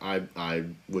 I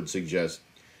would suggest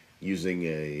using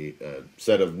a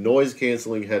set of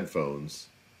noise-canceling headphones,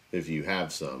 if you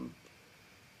have some,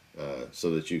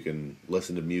 so that you can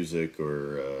listen to music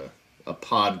or a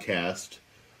podcast,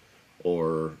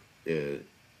 or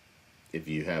if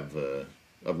you have a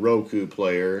Roku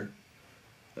player,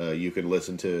 you can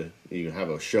have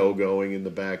a show going in the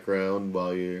background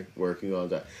while you're working on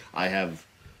that. I have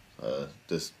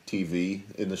this TV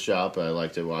in the shop. I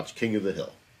like to watch King of the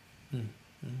Hill.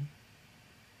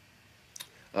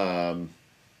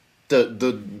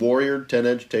 The Warrior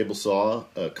 10-inch table saw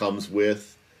comes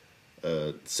with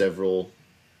several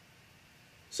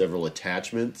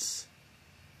attachments.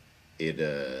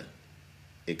 It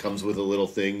comes with a little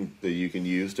thing that you can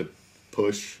use to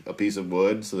push a piece of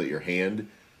wood so that your hand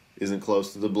isn't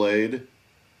close to the blade,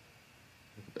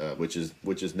 which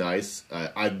is nice.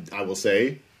 I will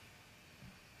say,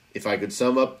 if I could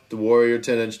sum up the Warrior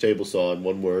 10-inch table saw in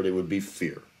one word, it would be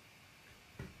fear.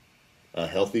 A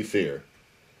healthy fear.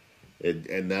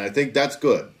 And I think that's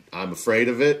good. I'm afraid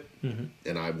of it,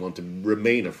 and I want to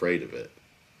remain afraid of it.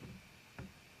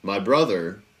 My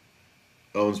brother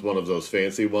owns one of those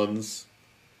fancy ones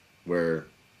where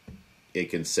it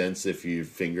can sense if your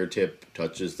fingertip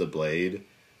touches the blade,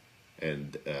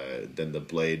 and then the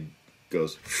blade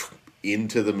goes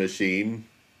into the machine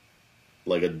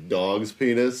like a dog's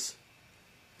penis.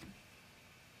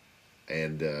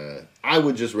 And I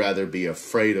would just rather be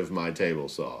afraid of my table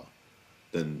saw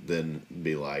than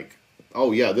be like,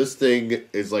 oh yeah, this thing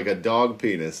is like a dog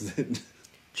penis.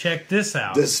 check this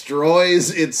out. Destroys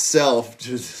itself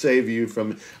to save you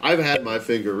from... I've had my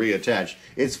finger reattached.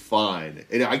 It's fine.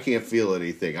 And I can't feel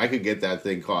anything. I could get that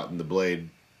thing caught in the blade.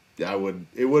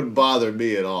 It wouldn't bother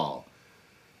me at all.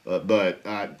 But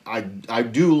I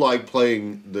do like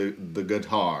playing the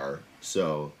guitar,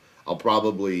 so I'll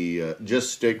probably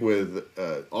just stick with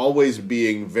always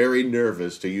being very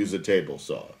nervous to use a table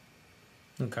saw.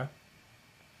 Okay.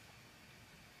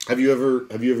 Have you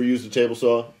ever used a table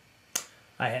saw?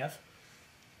 I have.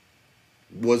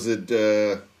 Was it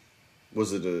a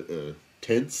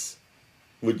tense?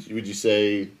 Would you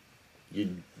say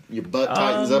your butt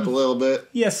tightens up a little bit?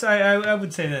 Yes, I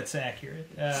would say that's accurate.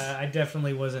 I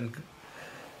definitely wasn't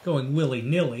going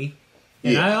willy-nilly.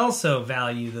 And Yeah. I also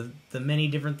value the many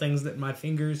different things that my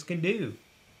fingers can do.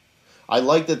 I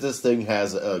like that this thing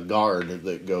has a guard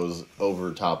that goes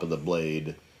over top of the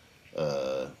blade.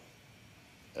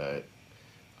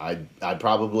 I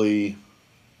probably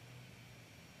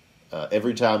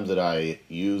every time that I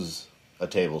use a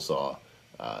table saw,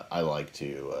 I like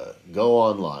to go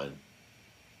online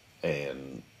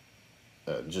and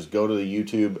just go to the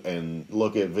YouTube and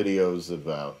look at videos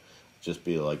about just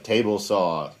be like table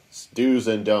saw do's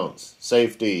and don'ts,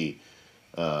 safety,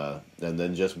 and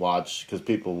then just watch, because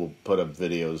people will put up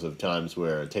videos of times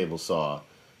where a table saw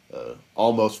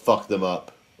almost fucked them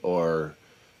up, or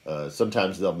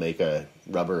sometimes they'll make a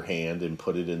rubber hand and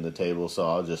put it in the table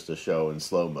saw just to show in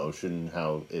slow motion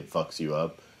how it fucks you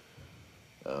up.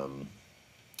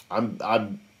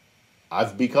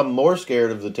 I've become more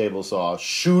scared of the table saw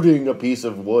shooting a piece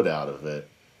of wood out of it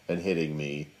and hitting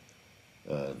me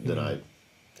than I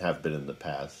have been in the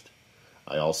past.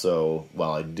 I also,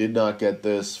 while I did not get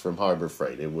this from Harbor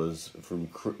Freight, it was from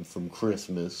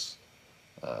Christmas.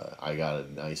 I got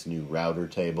a nice new router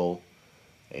table,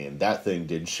 and that thing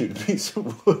did shoot a piece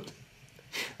of wood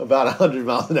about 100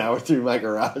 miles an hour through my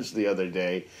garage the other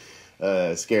day.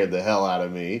 Scared the hell out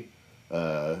of me.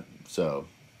 So,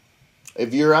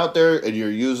 if you're out there and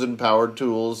you're using power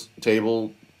tools,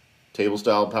 table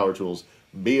style power tools,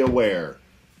 be aware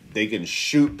they can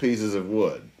shoot pieces of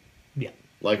wood. Yeah.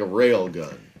 Like a rail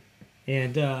gun.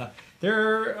 And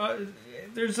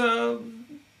there's no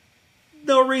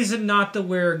reason not to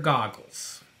wear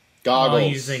goggles while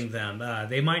using them.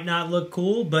 They might not look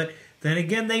cool, but then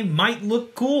again, they might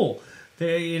look cool.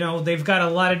 They've got a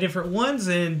lot of different ones,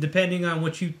 and depending on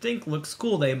what you think looks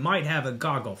cool, they might have a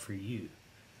goggle for you.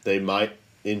 They might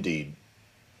indeed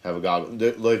have a goggle.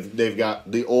 They've got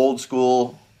the old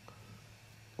school,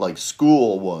 like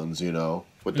school ones,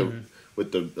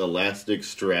 with the elastic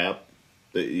strap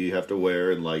that you have to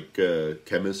wear in like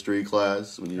chemistry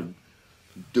class when you're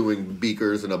doing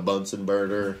beakers and a Bunsen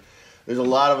burner. There's a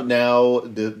lot of now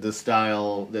the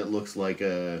style that looks like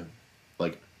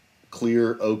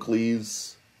clear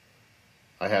Oakleys.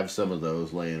 I have some of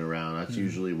those laying around. That's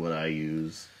usually what I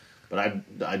use. But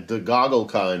the goggle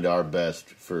kind are best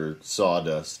for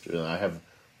sawdust. I have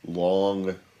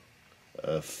long,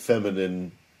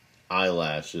 feminine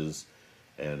eyelashes,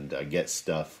 and I get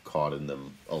stuff caught in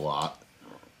them a lot.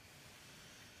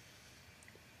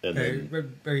 And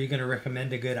Are you going to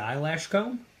recommend a good eyelash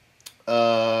comb?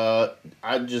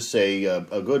 I'd just say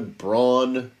a good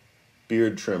brawn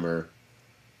beard trimmer,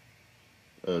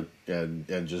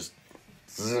 and just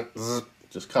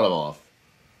cut them off.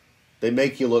 They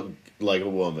make you look like a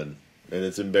woman, and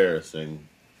it's embarrassing.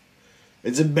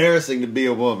 It's embarrassing to be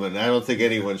a woman. I don't think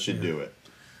anyone should do it.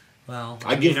 Well,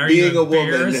 are you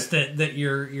embarrassed that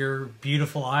your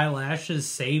beautiful eyelashes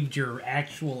saved your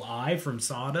actual eye from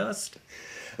sawdust?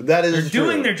 That is They're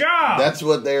doing their job. That's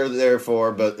what they're there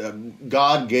for, but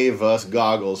God gave us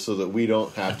goggles so that we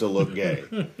don't have to look gay.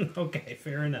 Okay,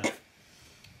 fair enough.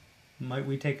 Might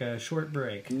we take a short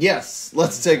break? Yes,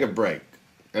 let's take a break,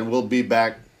 and we'll be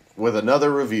back with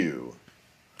another review.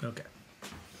 Okay.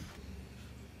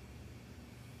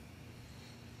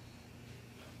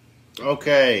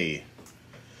 Okay,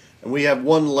 and we have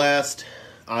one last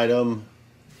item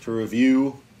to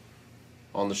review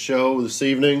on the show this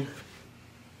evening,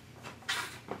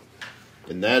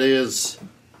 and that is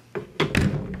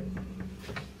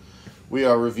we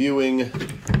are reviewing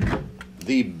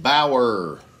the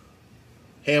Bauer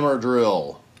Hammer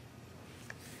Drill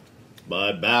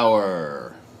by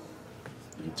Bauer.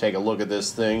 You take a look at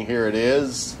this thing. Here it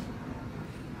is.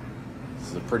 This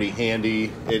is a pretty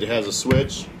handy. It has a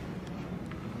switch,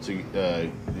 so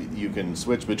you can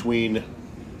switch between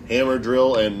hammer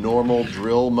drill and normal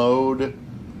drill mode.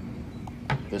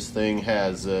 This thing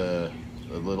has a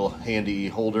little handy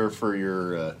holder for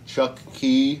your chuck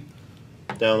key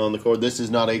down on the cord. This is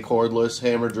not a cordless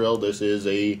hammer drill. This is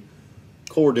a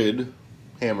corded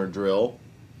hammer drill.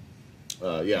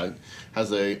 Yeah,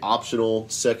 has a optional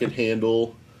second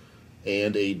handle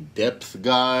and a depth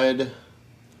guide.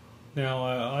 Now,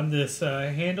 on this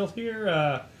handle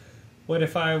here, what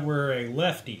if I were a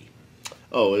lefty?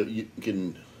 Oh, you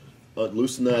can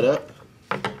loosen that up,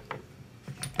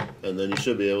 and then you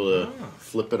should be able to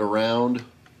flip it around.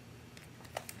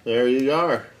 There you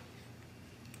are.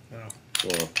 Oh.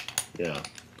 Well, yeah.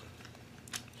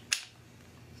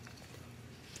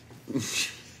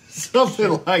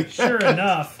 Something like that. Sure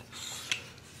enough.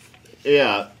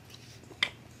 Yeah.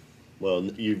 Well,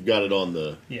 you've got it on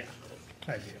the... Yeah,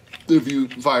 I do. If you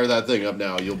fire that thing up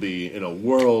now, you'll be in a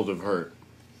world of hurt.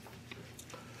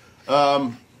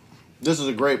 This is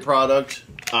a great product.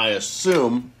 I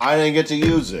assume I didn't get to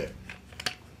use it.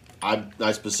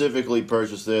 I specifically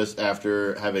purchased this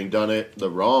after having done it the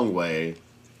wrong way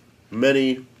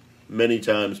many, many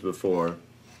times before.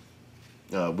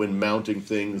 When mounting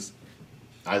things,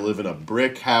 I live in a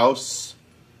brick house,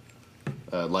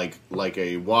 like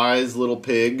a wise little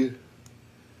pig,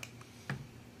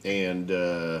 and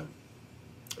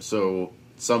so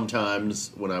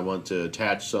sometimes when I want to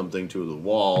attach something to the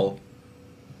wall,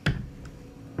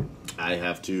 I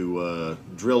have to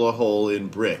drill a hole in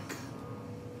brick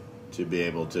to be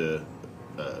able to,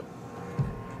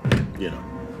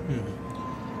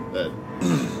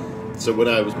 So when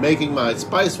I was making my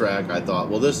spice rack, I thought,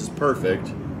 well, this is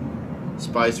perfect.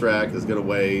 Spice rack is going to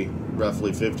weigh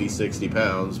roughly 50, 60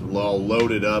 pounds, all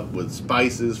loaded up with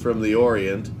spices from the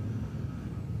Orient.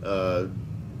 I'll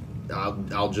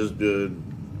just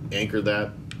anchor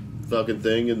that fucking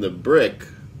thing in the brick.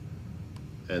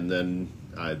 And then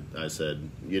I said,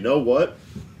 you know what?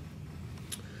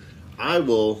 I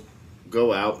will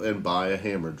go out and buy a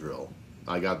hammer drill.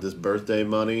 I got this birthday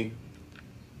money.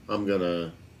 I'm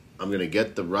gonna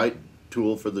get the right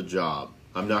tool for the job.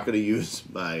 I'm not gonna use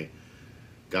my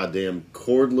goddamn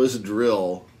cordless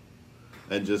drill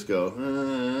and just go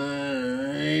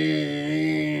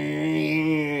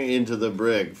into the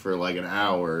brick for like an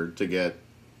hour to get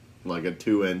like a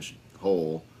 2-inch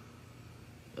hole.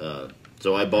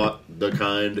 So I bought the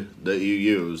kind that you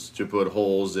use to put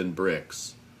holes in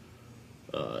bricks.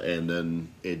 And then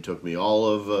it took me all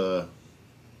of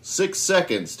 6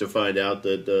 seconds to find out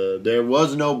that there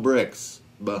was no bricks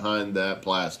behind that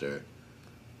plaster.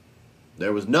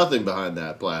 There was nothing behind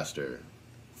that plaster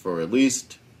for at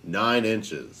least 9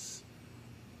 inches.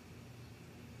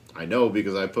 I know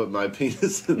because I put my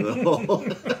penis in the hole.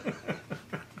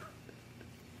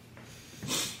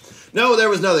 No, there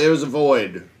was nothing. It was a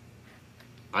void.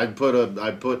 I put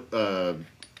a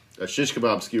shish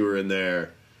kebab skewer in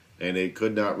there, and it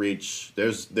could not reach.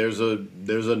 There's a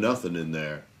nothing in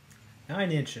there.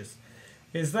 9 inches.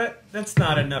 That's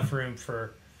not enough room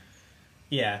for?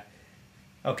 Yeah.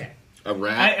 Okay. A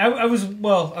rat. I was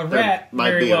a rat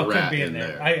might very be a well rat could be in in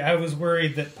there. there. I was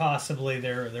worried that possibly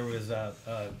there was a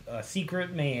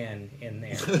secret man in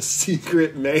there. A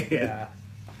secret man. Yeah.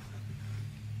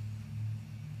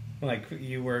 Like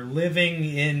you were living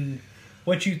in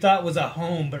what you thought was a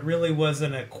home, but really was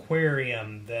an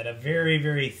aquarium that a very,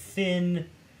 very thin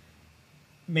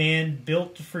man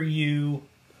built for you.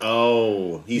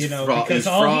 Oh, he's because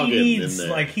all he needs, in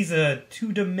there. like, he's a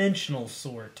 2-dimensional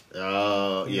sort.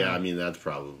 Oh, yeah. I mean, that's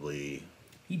probably.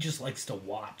 He just likes to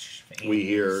watch. Fans. We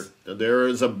hear there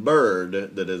is a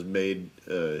bird that has made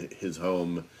his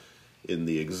home in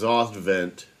the exhaust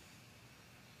vent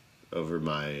over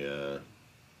my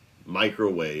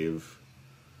microwave.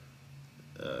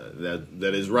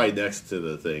 That is right next to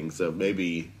the thing. So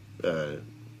maybe the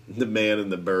man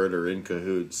and the bird are in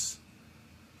cahoots.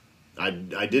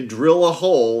 I did drill a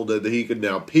hole that he could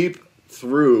now peep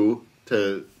through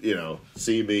to,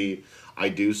 see me. I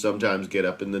do sometimes get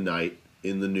up in the night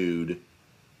in the nude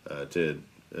to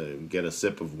get a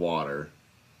sip of water.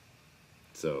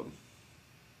 So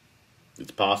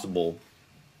it's possible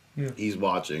he's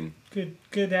watching.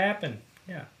 Could happen.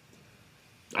 Yeah.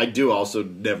 I do also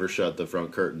never shut the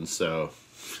front curtains, so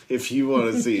if you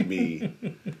want to see me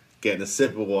getting a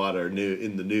sip of water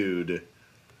in the nude,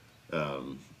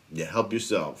 help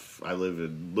yourself. I live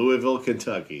in Louisville,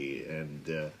 Kentucky,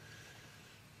 and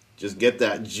just get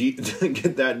that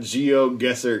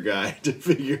GeoGuessr guy to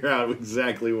figure out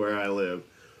exactly where I live.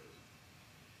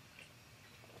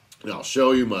 And I'll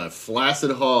show you my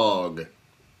flaccid hog.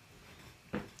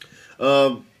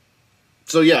 So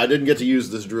yeah, I didn't get to use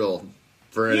this drill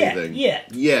for anything.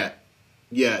 Yeah.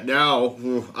 Now,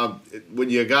 when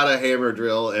you got a hammer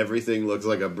drill, everything looks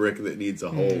like a brick that needs a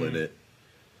hole in it.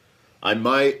 I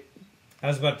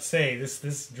was about to say,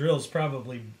 this drill's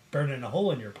probably burning a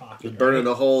hole in your pocket. It's burning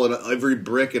a hole in every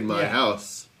brick in my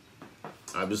house.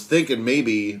 I was thinking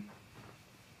maybe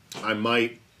I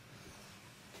might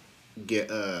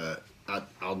get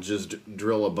I'll just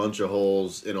drill a bunch of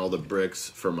holes in all the bricks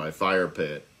for my fire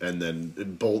pit and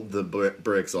then bolt the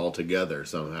bricks all together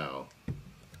somehow.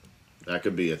 That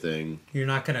could be a thing. You're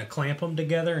not going to clamp them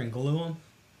together and glue them?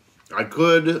 I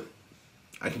could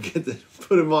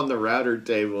put them on the router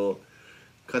table,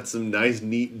 cut some nice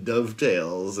neat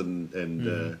dovetails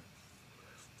and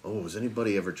oh, has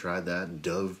anybody ever tried that?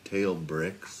 Dovetail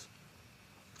bricks?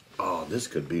 Oh, this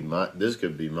could be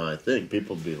my thing.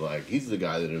 People be like, he's the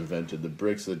guy that invented the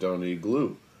bricks that don't need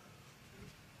glue.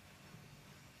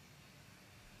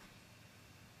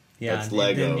 Yeah, that's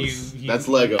Legos. That's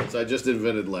Legos. I just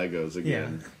invented Legos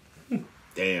again. Yeah.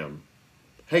 Damn.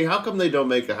 Hey, how come they don't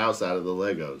make a house out of the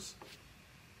Legos?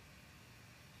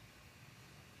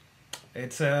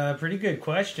 It's a pretty good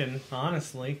question,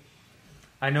 honestly.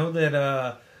 I know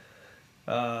that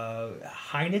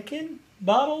Heineken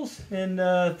bottles in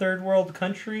third world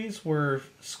countries were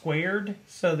squared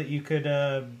so that you could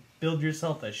build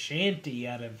yourself a shanty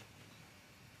out of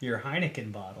your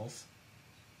Heineken bottles.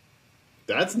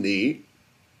 That's neat.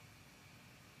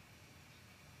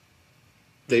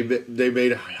 They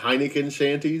made Heineken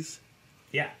shanties?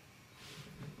 Yeah.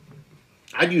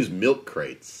 I'd use milk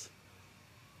crates.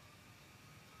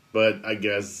 But I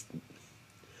guess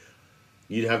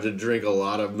you'd have to drink a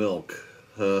lot of milk,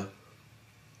 huh?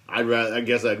 I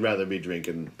guess I'd rather be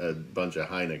drinking a bunch of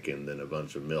Heineken than a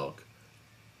bunch of milk.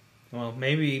 Well,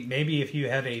 maybe if you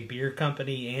had a beer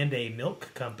company and a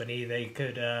milk company, they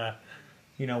could,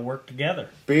 work together.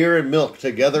 Beer and milk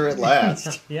together at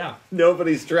last. Yeah.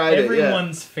 Nobody's tried it yet.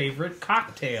 Everyone's favorite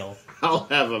cocktail. I'll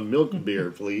have a milk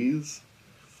beer, please.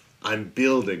 I'm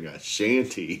building a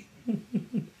shanty.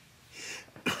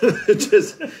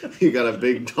 You got a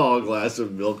big tall glass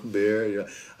of milk beer.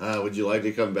 Would you like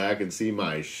to come back and see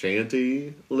my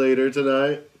shanty later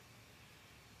tonight?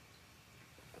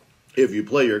 If you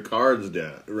play your cards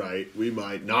down right, we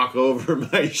might knock over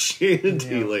my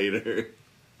shanty later.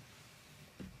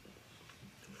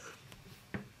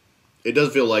 It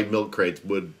does feel like milk crates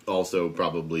would also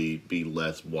probably be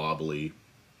less wobbly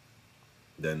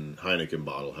than Heineken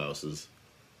bottle houses.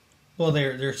 Well,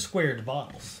 they're squared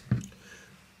bottles.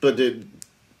 But did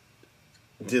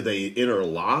they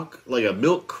interlock? Like a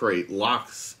milk crate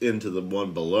locks into the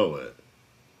one below it.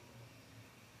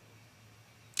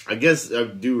 I guess I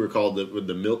do recall that when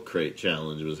the milk crate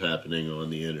challenge was happening on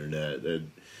the internet, that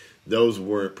those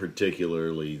weren't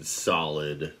particularly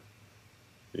solid,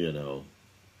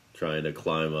 trying to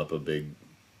climb up a big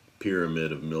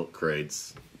pyramid of milk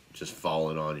crates, just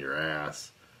falling on your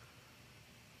ass.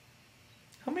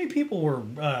 How many people were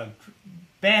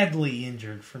badly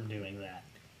injured from doing that?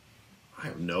 I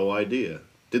have no idea.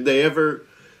 Did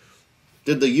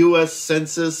the U.S.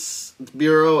 Census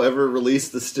Bureau ever release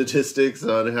the statistics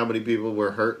on how many people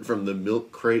were hurt from the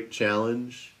milk crate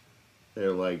challenge?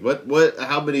 They're like,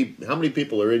 how many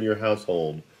people are in your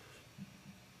household?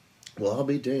 Well, I'll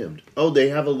be damned. Oh, they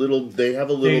have a little. They have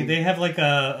like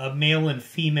a male and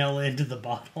female end of the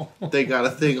bottle. They got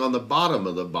a thing on the bottom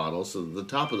of the bottle so the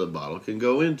top of the bottle can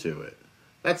go into it.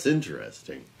 That's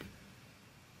interesting.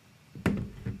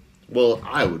 Well,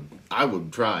 I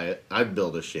would try it. I'd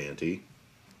build a shanty.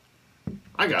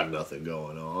 I got nothing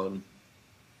going on.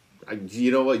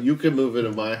 You know what? You can move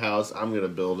into my house. I'm going to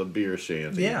build a beer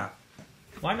shanty. Yeah.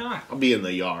 Why not? I'll be in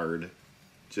the yard.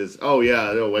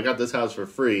 I got this house for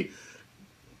free.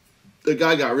 The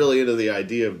guy got really into the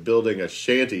idea of building a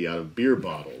shanty out of beer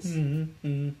bottles. Mm-hmm.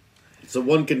 Mm-hmm. So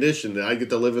one condition that I get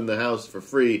to live in the house for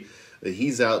free, that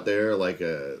he's out there like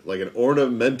an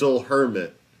ornamental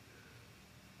hermit.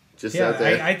 Just out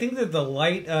there. I think that the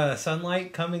light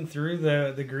sunlight coming through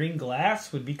the green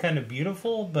glass would be kind of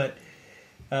beautiful, but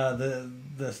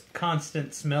the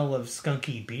constant smell of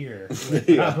skunky beer would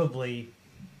probably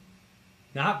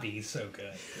not be so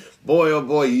good. Boy, oh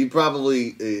boy,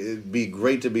 it'd be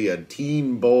great to be a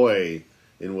teen boy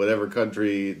in whatever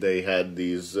country they had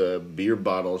these beer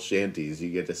bottle shanties. You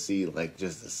get to see like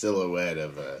just a silhouette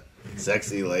of a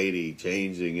sexy lady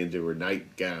changing into her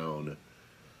nightgown.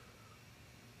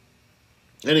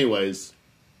 Anyways,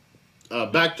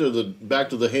 back to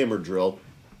the hammer drill.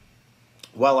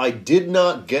 While I did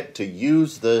not get to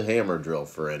use the hammer drill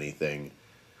for anything,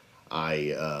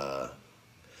 I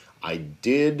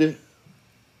did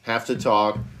have to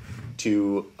talk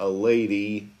to a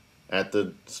lady at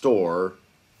the store.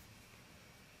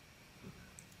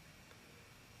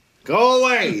 Go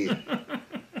away!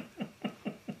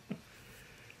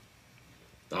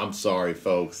 I'm sorry,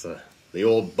 folks. The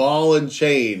old ball and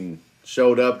chain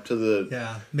showed up to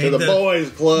the boys'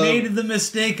 club. Made the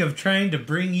mistake of trying to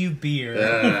bring you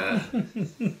beer.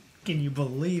 Can you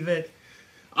believe it?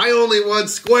 I only want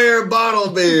square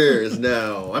bottle beers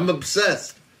now. I'm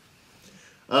obsessed.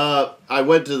 I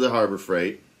went to the Harbor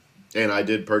Freight, and I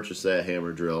did purchase that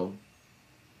hammer drill.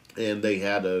 And they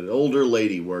had an older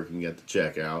lady working at the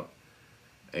checkout.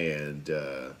 And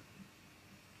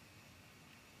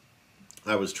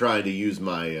I was trying to use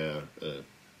my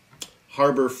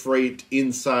Harbor Freight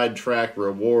Inside Track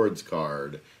Rewards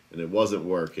card, and it wasn't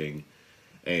working.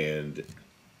 And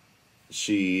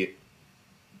she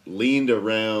leaned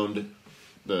around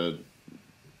the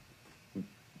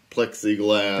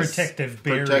plexiglass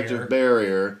protective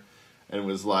barrier and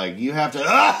was like, "You have to,"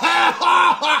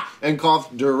 and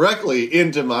coughed directly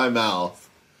into my mouth.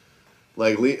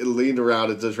 Like, leaned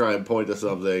around to try and point to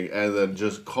something, and then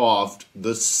just coughed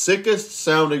the sickest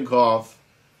sounding cough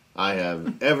I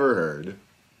have ever heard.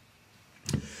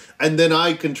 And then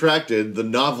I contracted the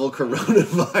novel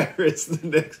coronavirus the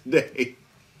next day.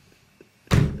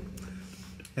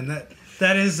 And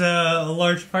that is a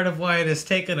large part of why it has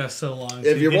taken us so long.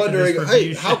 If you're wondering,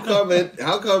 hey, how come the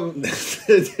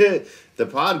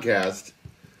podcast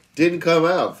didn't come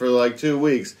out for like 2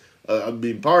 weeks? I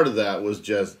mean, part of that was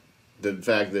just the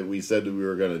fact that we said that we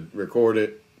were going to record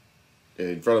it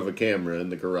in front of a camera in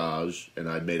the garage, and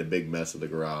I'd made a big mess of the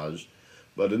garage.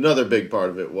 But another big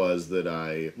part of it was that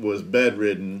I was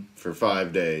bedridden for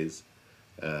 5 days,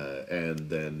 and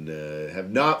then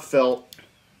have not felt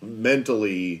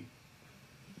mentally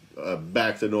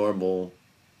back to normal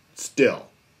still.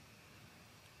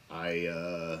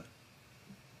 I'm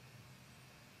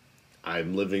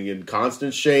living in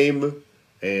constant shame,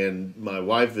 and my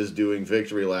wife is doing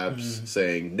victory laps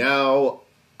saying, "Now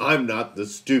I'm not the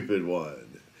stupid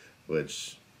one,"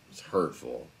 which is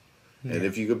hurtful. Yeah. And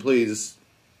if you could please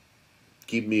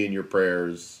keep me in your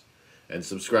prayers and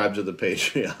subscribe to the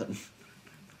Patreon.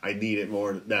 I need it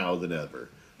more now than ever.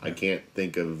 I can't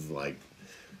think of, like,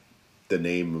 the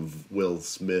name of Will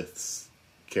Smith's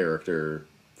character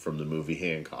from the movie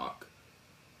Hancock.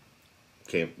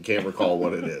 Can't recall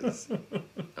what it is.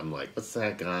 I'm like, what's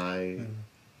that guy?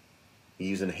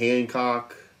 He's in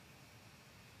Hancock.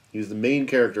 He was the main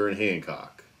character in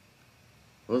Hancock.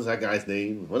 What was that guy's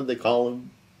name? What did they call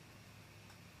him?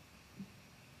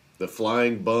 The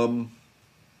Flying Bum.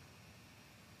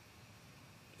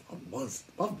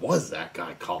 What was that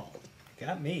guy called?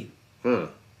 Got me. Huh.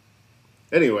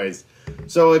 Anyways,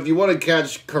 so if you want to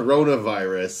catch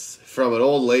coronavirus from an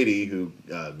old lady who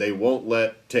they won't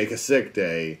let take a sick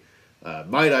day,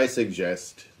 might I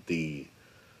suggest the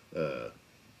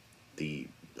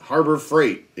Harbor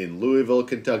Freight in Louisville,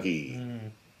 Kentucky,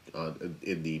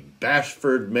 in the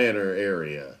Bashford Manor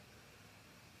area.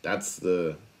 That's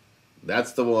the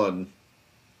one.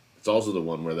 It's also the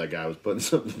one where that guy was putting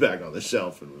something back on the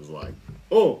shelf and was like,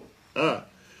 "Oh, ah."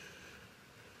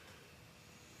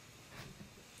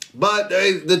 But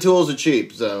the tools are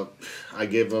cheap, so I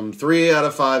give them 3 out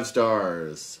of 5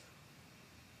 stars.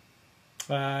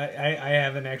 I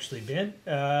haven't actually been,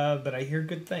 but I hear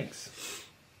good things.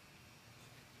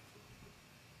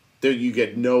 There, you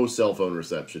get no cell phone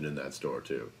reception in that store,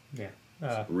 too. Yeah.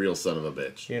 Real son of a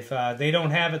bitch. If they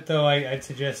don't have it, though, I'd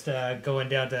suggest going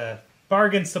down to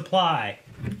Bargain Supply.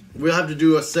 We'll have to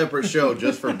do a separate show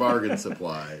just for Bargain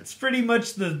Supply. It's pretty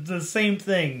much the same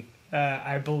thing,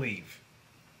 I believe.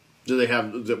 Do they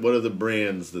have... What are the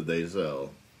brands that they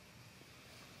sell?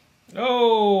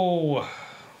 Oh...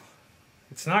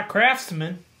 It's not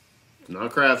Craftsman. It's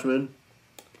not Craftsman.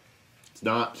 It's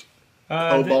not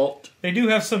Cobalt. They do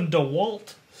have some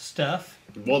DeWalt stuff.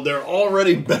 Well, they're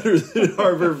already better than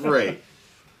Harbor Freight.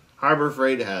 Harbor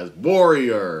Freight has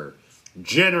Warrior,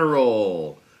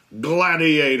 General,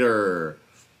 Gladiator,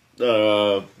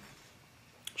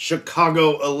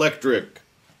 Chicago Electric,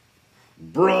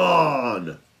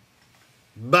 Braun,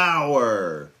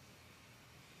 Bauer.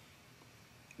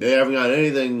 They haven't got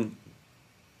anything.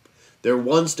 They're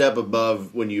one step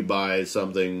above when you buy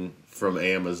something from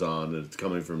Amazon and it's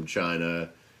coming from China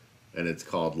and it's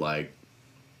called, like,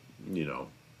 you know,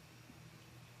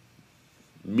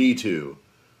 Me Too.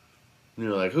 And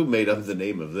you're like, who made up the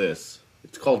name of this?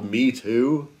 It's called Me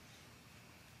Too?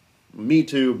 Me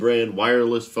Too brand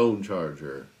wireless phone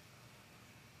charger.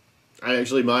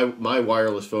 My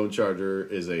wireless phone charger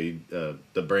is the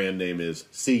brand name is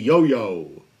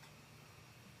Yo.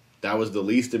 That was the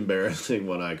least embarrassing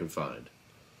one I could find.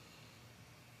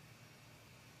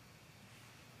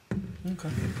 Okay.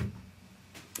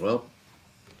 Well,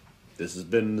 this has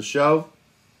been the show.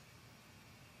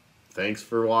 Thanks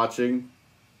for watching.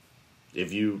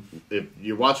 If you're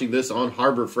watching this on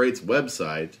Harbor Freight's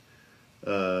website,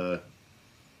 I'm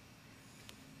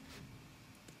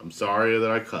sorry that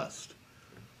I cussed.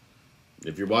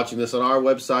 If you're watching this on our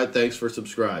website, thanks for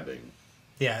subscribing.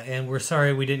 Yeah, and we're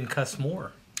sorry we didn't cuss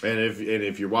more. And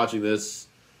if you're watching this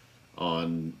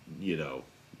on,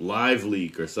 Live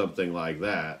Leak or something like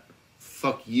that,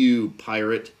 fuck you,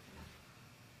 pirate.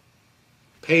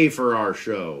 Pay for our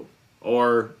show.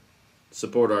 Or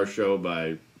support our show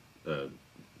by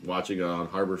watching it on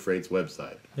Harbor Freight's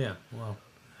website. Yeah, well,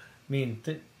 I mean,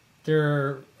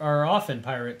 there are often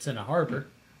pirates in a harbor.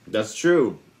 That's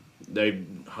true. The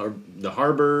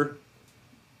harbor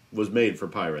was made for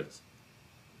pirates.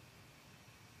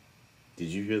 Did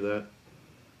you hear that?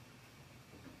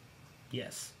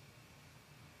 Yes.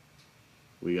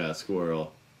 We got a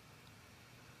squirrel.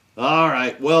 All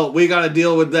right. Well, we got to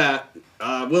deal with that.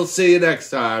 We'll see you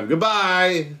next time.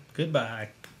 Goodbye. Goodbye.